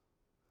sense.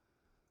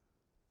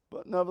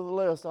 But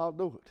nevertheless, I'll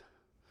do it.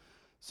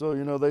 So,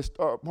 they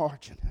start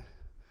marching.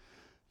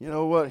 You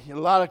know what? A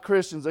lot of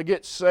Christians, they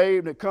get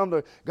saved, they come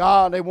to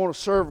God, they want to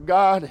serve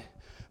God.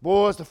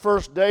 Boys, the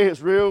first day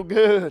is real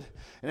good.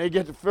 And they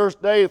get the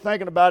first day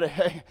thinking about it,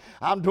 hey,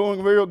 I'm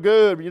doing real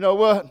good. But you know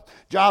what?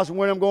 Joshua,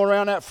 when I'm going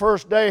around that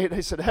first day,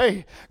 they said,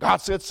 hey, God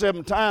said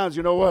 7 times,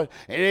 you know what?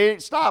 And it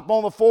didn't stop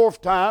on the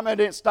 4th time. It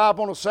didn't stop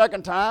on the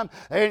 2nd time.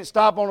 It didn't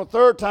stop on the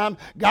 3rd time.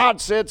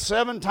 God said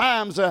 7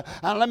 times. And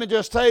let me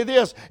just tell you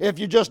this. If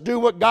you just do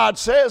what God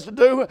says to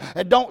do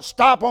and don't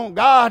stop on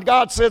God,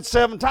 God said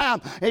 7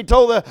 times. He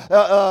told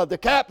the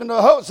captain of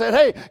the host, said,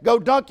 hey, go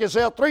dunk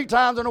yourself 3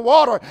 times in the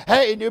water.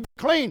 Hey, and you'll be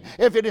clean.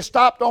 If it had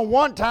stopped on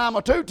 1 time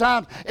or 2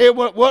 times,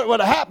 what would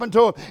have happened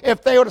to them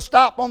if they would have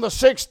stopped on the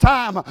 6th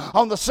time,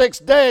 on the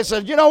 6th day, and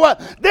said, you know what,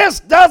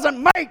 this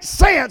doesn't make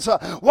sense.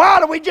 Why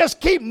do we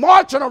just keep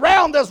marching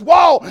around this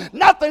wall?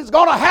 Nothing's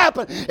going to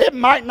happen. It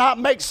might not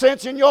make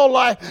sense in your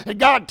life, and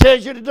God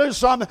tells you to do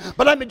something,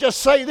 but let me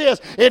just say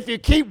this, if you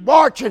keep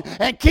marching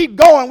and keep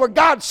going where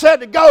God said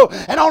to go,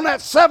 and on that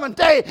 7th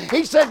day,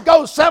 He said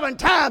go 7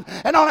 times,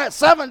 and on that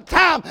 7th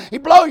time, He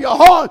blow your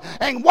horn,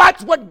 and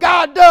watch what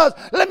God does.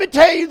 Let me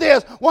tell you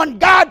this, when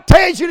God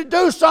tells you to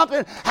do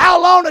something,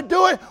 how long to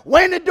do it,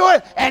 when to do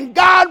it, and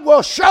God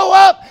will show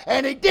up,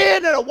 and He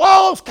did, and the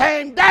walls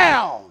came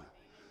down.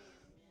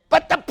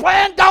 But the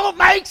plan don't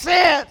make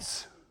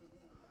sense.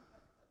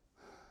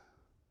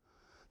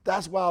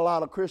 That's why a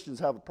lot of Christians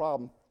have a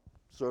problem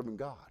serving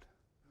God.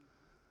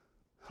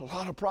 A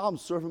lot of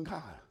problems serving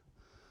God.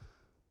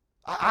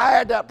 I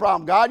had that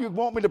problem. God, you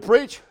want me to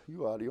preach?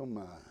 You out of your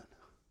mind.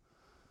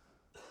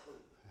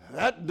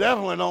 That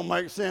definitely don't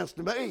make sense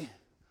to me.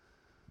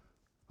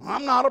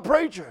 I'm not a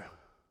preacher.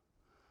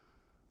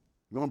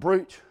 You going to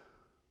preach?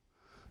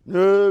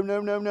 No.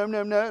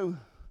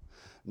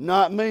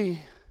 Not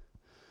me.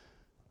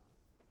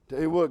 Tell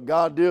you what,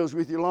 God deals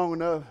with you long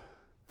enough,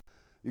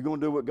 you're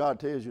going to do what God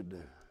tells you to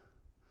do.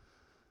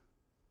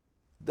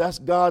 That's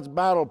God's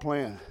battle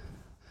plan.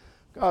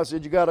 God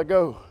said you got to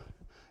go.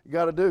 You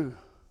got to do.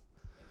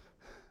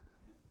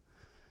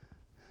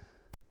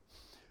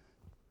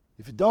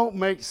 If it don't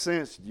make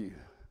sense to you,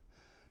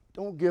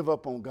 don't give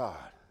up on God,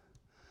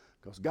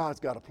 because God's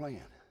got a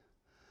plan.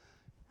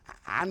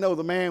 I know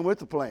the man with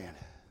the plan.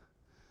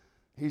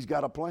 He's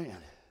got a plan.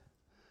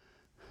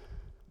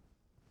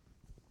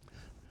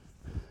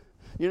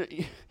 You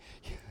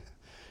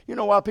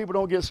know why people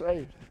don't get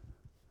saved?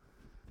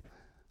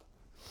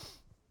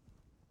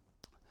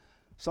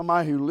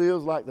 Somebody who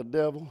lives like the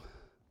devil,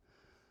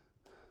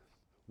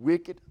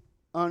 wicked,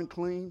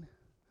 unclean,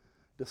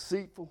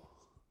 deceitful,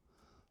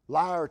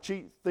 liar,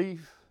 cheat,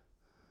 thief,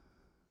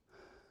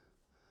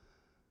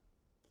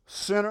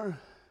 sinner.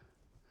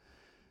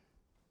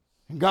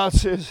 And God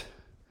says,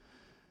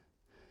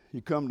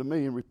 you come to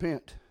me and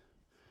repent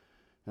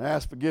and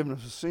ask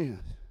forgiveness of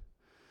sins.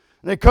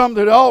 And they come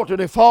to the altar,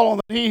 they fall on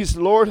their knees.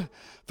 Lord,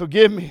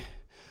 forgive me.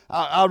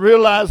 I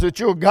realize that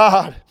you're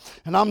God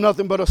and I'm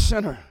nothing but a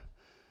sinner.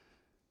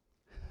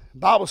 The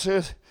Bible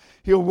says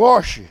he'll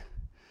wash you,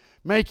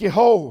 make you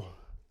whole,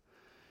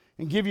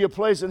 and give you a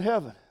place in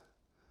heaven.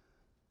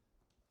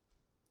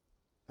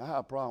 I have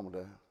a problem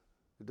with that.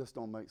 It just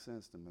don't make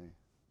sense to me.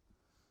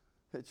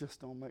 It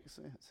just don't make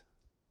sense.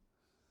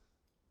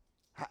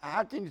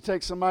 How can you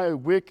take somebody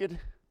wicked,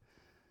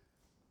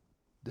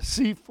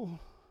 deceitful,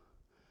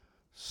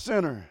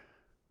 sinner?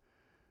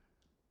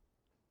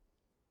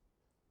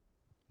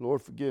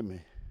 Lord, forgive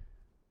me.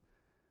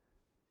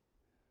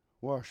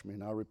 Wash me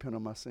and I'll repent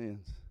of my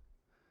sins.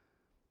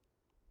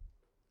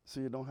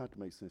 See, it don't have to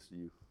make sense to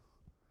you,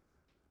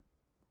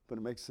 but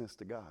it makes sense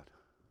to God.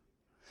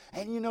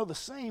 And you know, the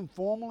same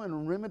formula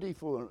and remedy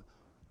for an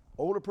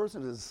older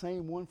person is the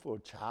same one for a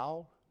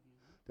child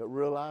that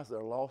realize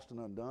they're lost and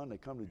undone. They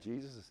come to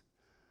Jesus.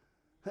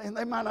 And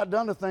they might not have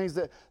done the things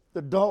that the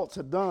adults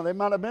had done. They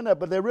might have been there,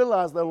 but they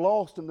realize they're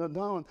lost and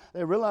undone.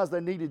 They realize they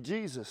needed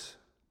Jesus.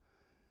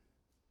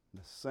 The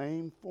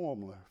same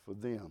formula for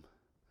them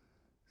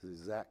is the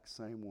exact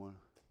same one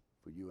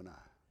for you and I.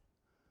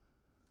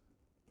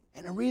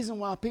 And the reason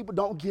why people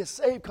don't get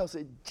saved, because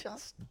it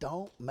just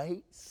don't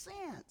make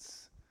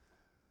sense.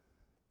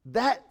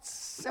 That's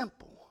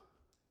simple.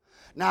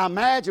 Now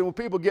imagine when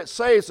people get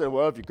saved, say,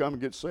 well, if you come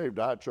and get saved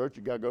out of church,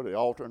 you got to go to the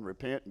altar and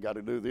repent, you got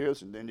to do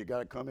this, and then you got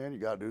to come in, you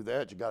got to do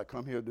that, you got to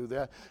come here and do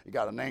that, you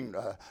got to name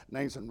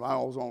some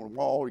miles on the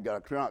wall, you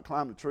got to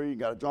climb the tree, you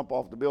got to jump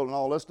off the building,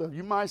 all that stuff.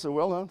 You might say,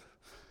 well,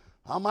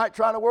 I might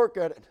try to work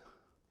at it.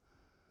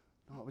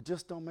 No, it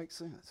just don't make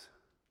sense.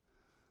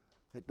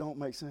 It don't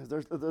make sense.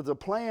 The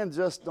plan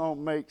just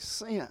don't make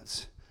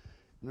sense.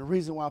 And the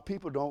reason why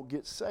people don't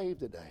get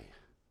saved today.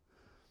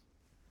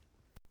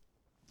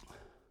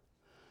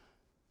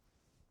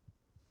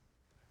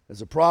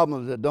 There's a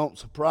problem that don't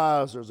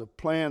surprise. There's a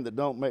plan that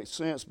don't make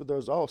sense, but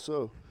there's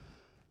also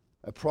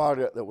a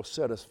product that was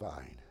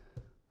satisfying.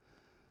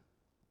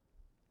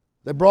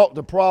 They brought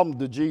the problem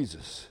to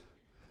Jesus.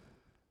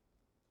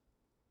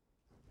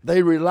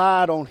 They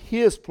relied on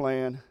his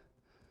plan.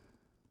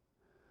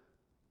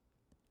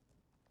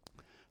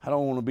 I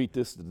don't want to beat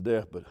this to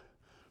death, but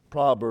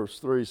Proverbs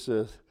 3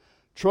 says,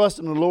 trust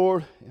in the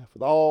Lord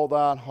with all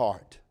thine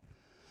heart.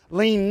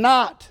 Lean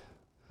not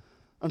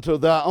unto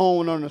thy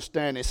own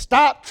understanding.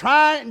 Stop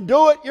trying to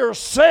do it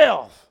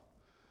yourself.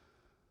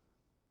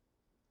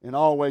 And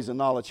always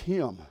acknowledge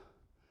him,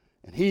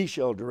 and he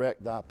shall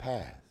direct thy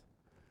path.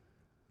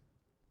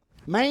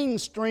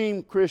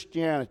 Mainstream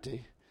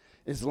Christianity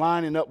is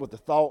lining up with the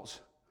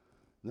thoughts,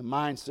 the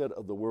mindset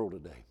of the world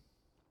today.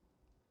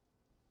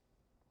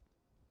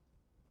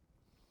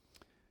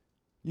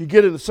 You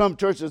get into some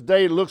churches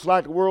today, it looks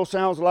like the world,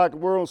 sounds like the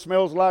world,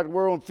 smells like the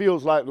world, and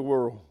feels like the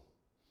world.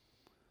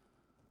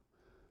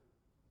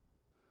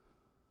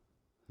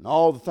 And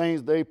all the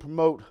things they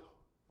promote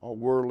are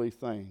worldly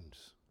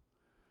things.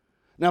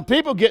 Now,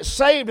 people get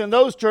saved in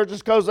those churches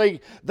because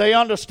they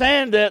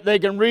understand that they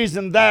can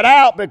reason that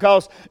out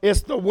because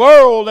it's the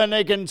world and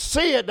they can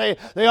see it.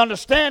 They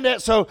understand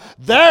that, so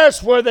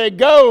that's where they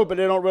go, but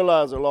they don't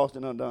realize they're lost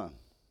and undone.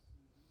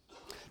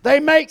 They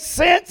make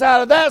sense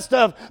out of that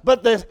stuff,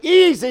 but the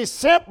easy,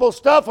 simple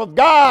stuff of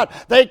God,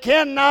 they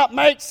cannot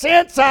make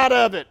sense out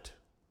of it.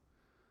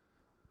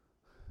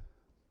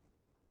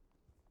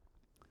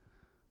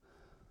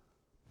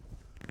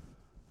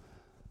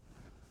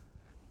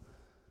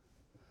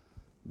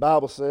 The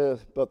Bible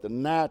says, but the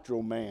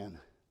natural man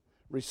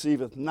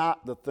receiveth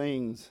not the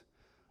things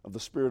of the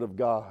Spirit of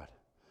God,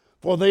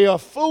 for they are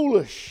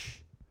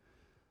foolish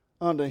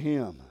unto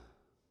him.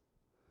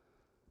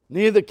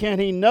 Neither can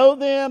he know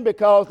them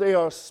because they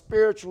are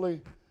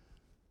spiritually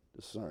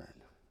discerned.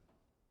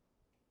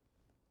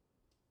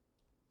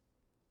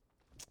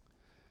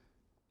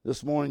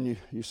 This morning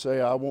you say,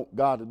 I want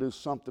God to do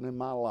something in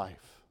my life.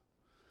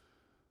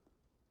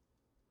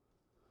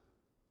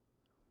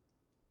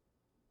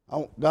 I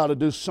want God to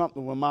do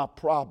something with my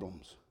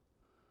problems.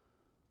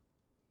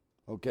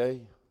 Okay?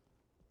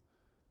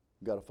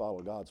 You got to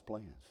follow God's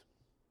plans.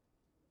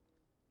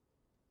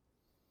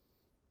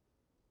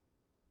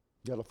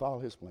 You got to follow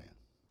his plan.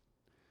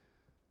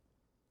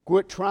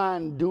 Quit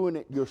trying doing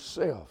it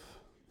yourself.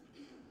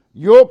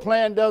 Your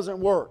plan doesn't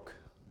work.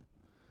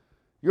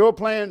 Your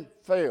plan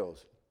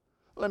fails.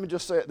 Let me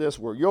just say it this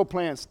way. Your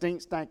plan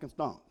stinks, stank, and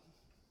stunk.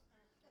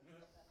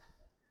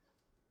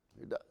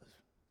 It does.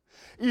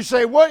 You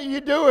say, what do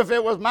you do if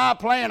it was my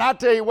plan? I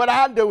tell you what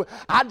I'd do.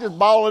 I'd just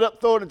ball it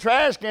up, throw it in the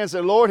trash can, and say,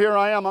 Lord, here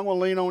I am. I'm going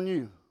to lean on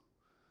you.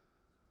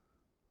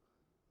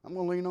 I'm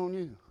going to lean on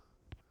you.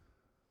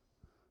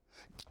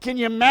 Can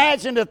you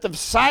imagine if the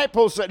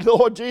disciples said,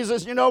 Lord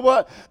Jesus, you know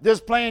what? This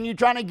plan you're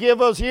trying to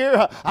give us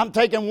here, I'm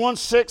taking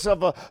 1/6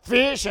 of a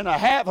fish and a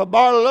half a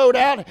barley load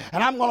out,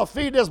 and I'm going to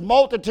feed this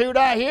multitude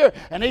out here,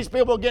 and these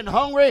people are getting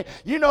hungry.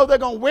 You know they're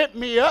going to whip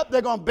me up.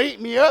 They're going to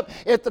beat me up.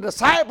 If the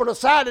disciple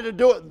decided to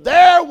do it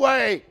their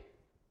way,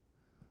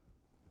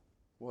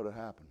 what would have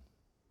happened?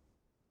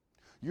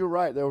 You're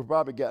right. They were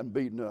probably getting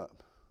beaten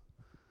up.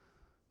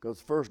 Because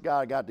the first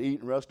guy got to eat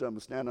and the rest of them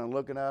was standing and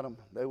looking at him,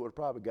 they would have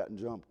probably gotten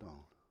jumped on.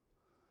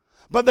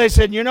 But they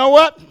said, you know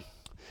what?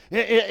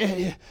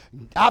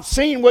 I've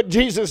seen what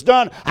Jesus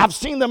done. I've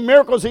seen the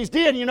miracles he's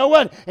did. You know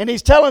what? And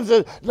he's telling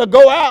us to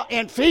go out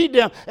and feed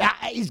them.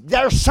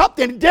 There's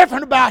something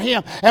different about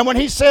him. And when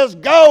he says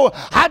go,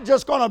 I'm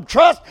just going to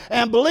trust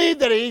and believe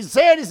that he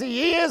said as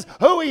he is,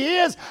 who he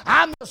is.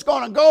 I'm just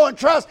going to go and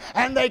trust.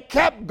 And they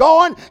kept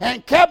going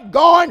and kept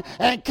going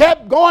and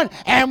kept going.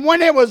 And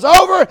when it was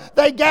over,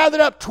 they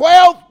gathered up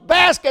 12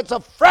 baskets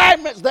of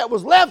fragments that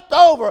was left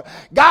over.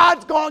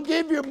 God's going to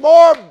give you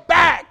more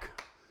back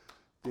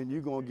then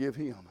you're going to give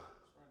him.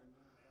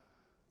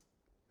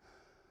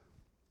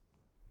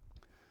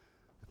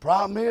 The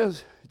problem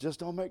is, it just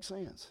don't make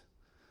sense.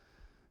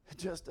 It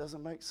just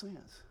doesn't make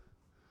sense.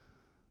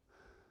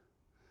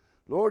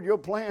 Lord, your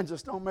plan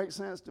just don't make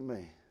sense to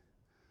me.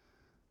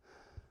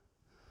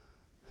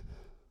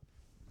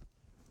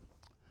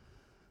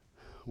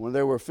 When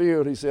they were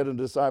filled, he said to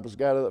the disciples,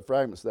 gather the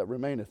fragments that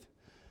remaineth,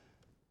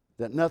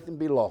 that nothing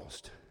be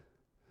lost.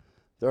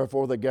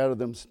 Therefore they gathered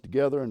them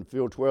together and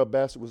filled 12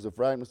 baskets with the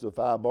fragments of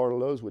the 5 barley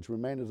loaves, which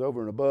remaineth over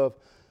and above,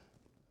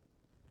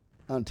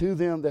 unto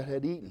them that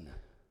had eaten.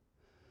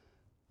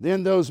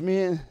 Then those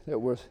men that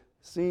were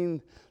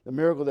seeing the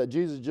miracle that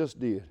Jesus just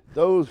did,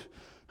 those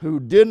who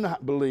did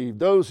not believe,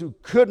 those who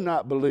could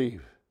not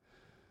believe,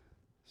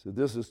 said,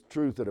 this is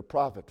truth that a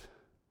prophet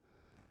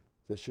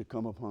that should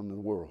come upon the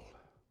world.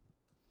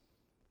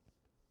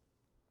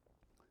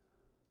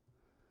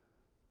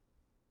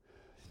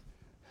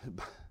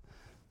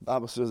 The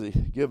Bible says he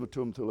give it to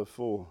them till they're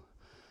full.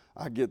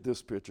 I get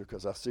this picture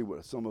because I see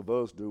what some of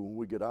us do when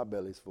we get our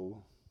bellies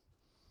full.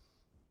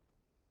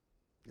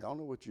 Y'all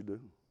know what you do.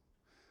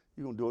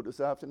 You're going to do it this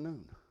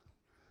afternoon.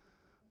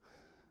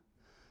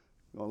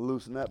 You're going to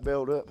loosen that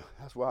belt up.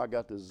 That's why I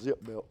got this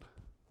zip belt.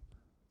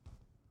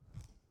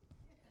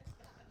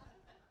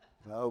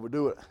 If I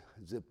overdo it,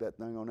 zip that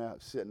thing on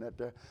out, sitting that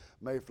there.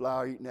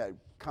 Mayflower eating that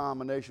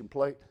combination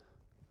plate.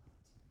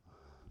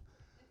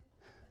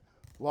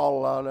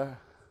 Waddle out there.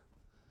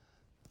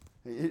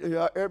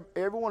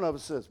 Every one of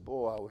us says,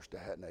 boy, I wish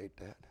I hadn't ate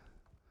that.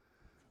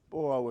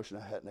 Boy, I wish I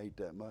hadn't ate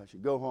that much. You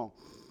go home.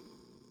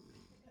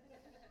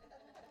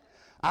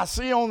 I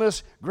see on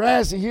this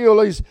grassy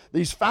hill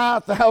these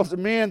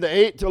 5,000 men that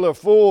ate till they're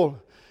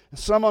full. And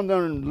some of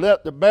them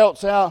let their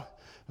belts out.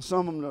 And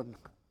some of them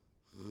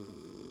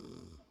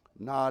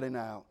nodding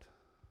out.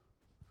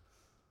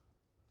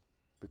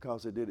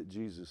 Because they did it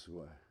Jesus'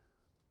 way.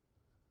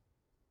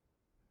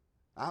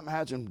 I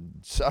imagine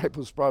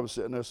disciples probably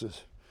sitting there and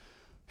says,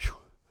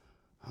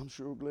 I'm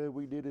sure glad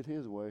we did it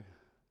his way,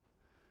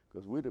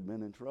 because we'd have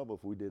been in trouble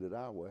if we did it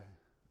our way.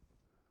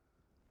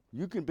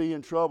 You can be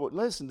in trouble.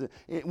 Listen,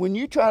 when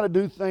you try to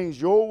do things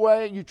your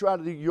way, you try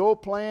to do your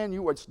plan,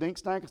 you would stink,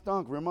 stank, and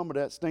stunk. Remember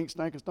that, stink,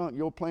 stank, and stunk.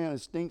 Your plan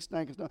is stink,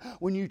 stank, and stunk.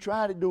 When you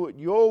try to do it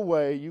your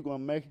way, you're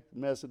going to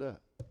mess it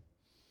up.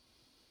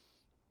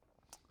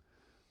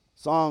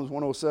 Psalms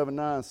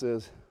 107:9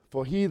 says,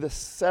 for he that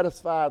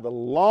satisfieth the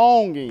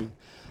longing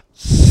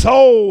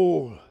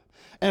soul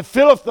and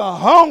filleth the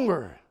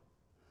hunger,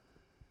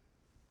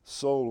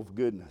 soul of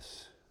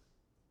goodness.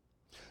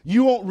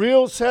 You want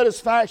real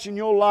satisfaction in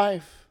your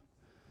life?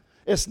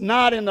 It's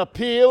not in the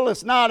pill,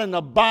 it's not in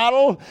the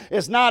bottle,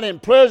 it's not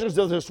in pleasures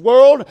of this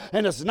world,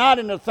 and it's not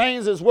in the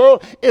things of this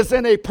world. It's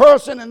in a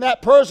person, and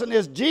that person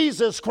is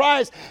Jesus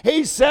Christ.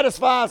 He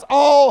satisfies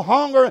all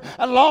hunger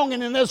and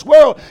longing in this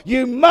world.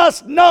 You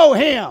must know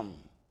him.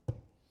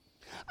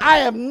 I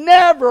have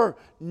never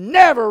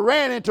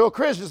ran into a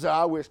Christian and said,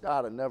 I wished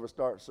I'd have never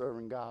started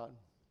serving God.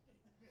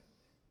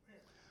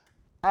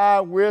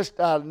 I wished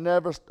I'd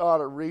never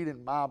started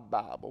reading my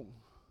Bible.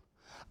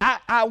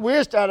 I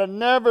wished I'd have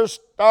never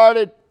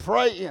started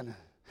praying.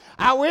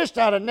 I wished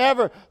I'd have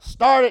never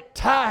started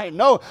tithing.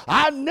 No,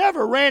 I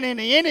never ran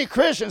into any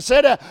Christian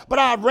said that, but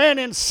I ran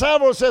in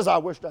several says, I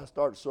wished I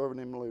started serving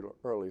him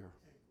earlier.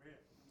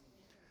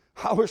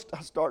 I wished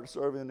I started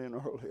serving him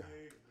earlier.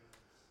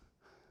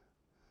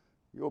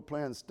 Your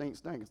plan stink,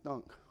 stank, and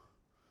stunk.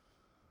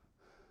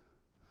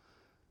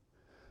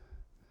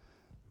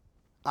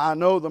 I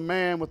know the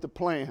man with the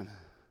plan.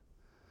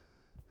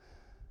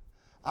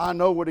 I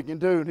know what he can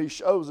do, and he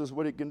shows us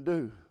what he can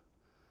do.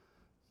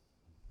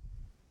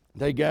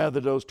 They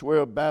gathered those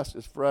 12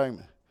 baskets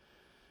fragments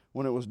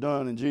when it was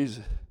done, and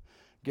Jesus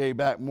gave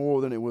back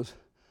more than it was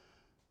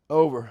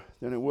over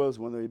than it was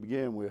when they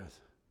began with.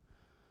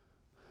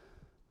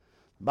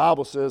 The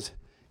Bible says,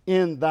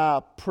 in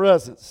thy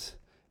presence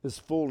is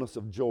fullness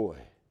of joy.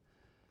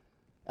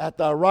 At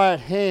thy right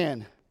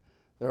hand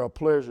there are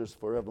pleasures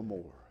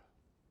forevermore.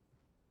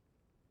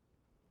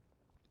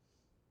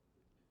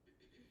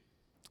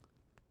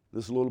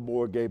 This little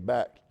boy gave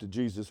back to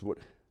Jesus what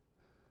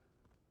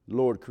the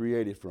Lord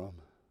created from.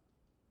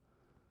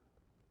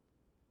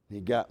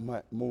 He got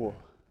more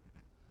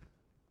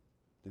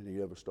than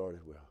he ever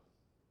started with.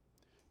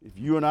 If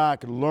you and I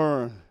could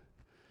learn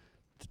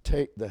to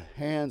take the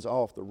hands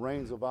off the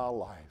reins of our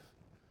life,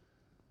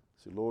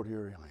 say, Lord,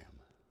 here I am.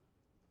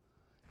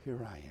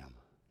 Here I am.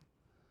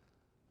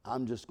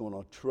 I'm just going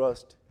to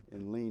trust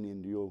and lean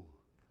into you.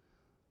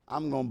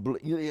 I'm going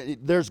to.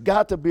 There's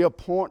got to be a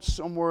point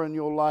somewhere in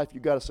your life you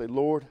got to say,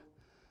 Lord,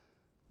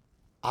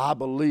 I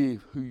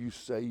believe who you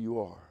say you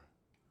are.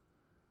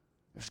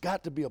 There's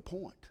got to be a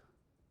point.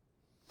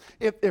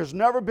 If there's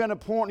never been a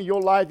point in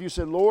your life you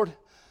said, Lord,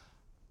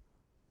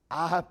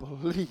 I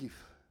believe,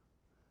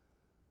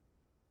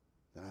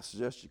 then I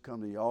suggest you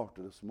come to the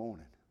altar this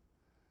morning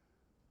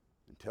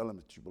and tell him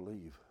that you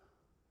believe.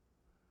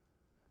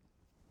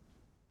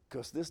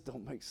 Because this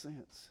don't make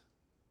sense.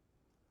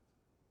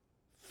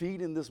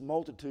 Feeding this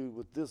multitude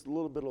with this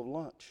little bit of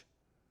lunch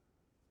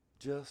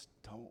just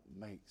don't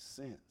make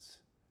sense.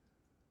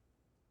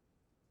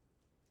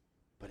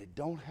 But it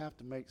don't have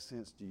to make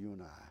sense to you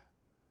and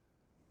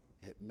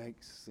I. It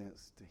makes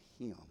sense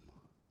to him.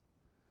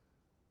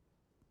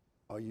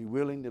 Are you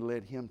willing to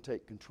let him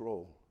take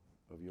control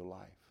of your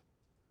life?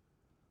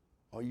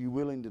 Are you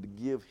willing to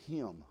give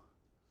him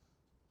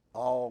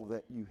all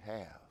that you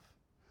have?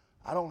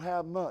 I don't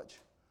have much,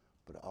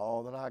 but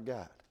all that I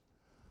got,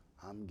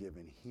 I'm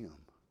giving him.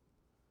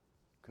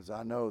 Because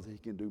I know that he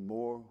can do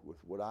more with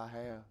what I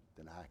have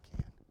than I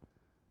can.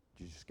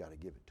 You just got to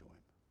give it to him.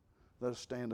 Let us stand up.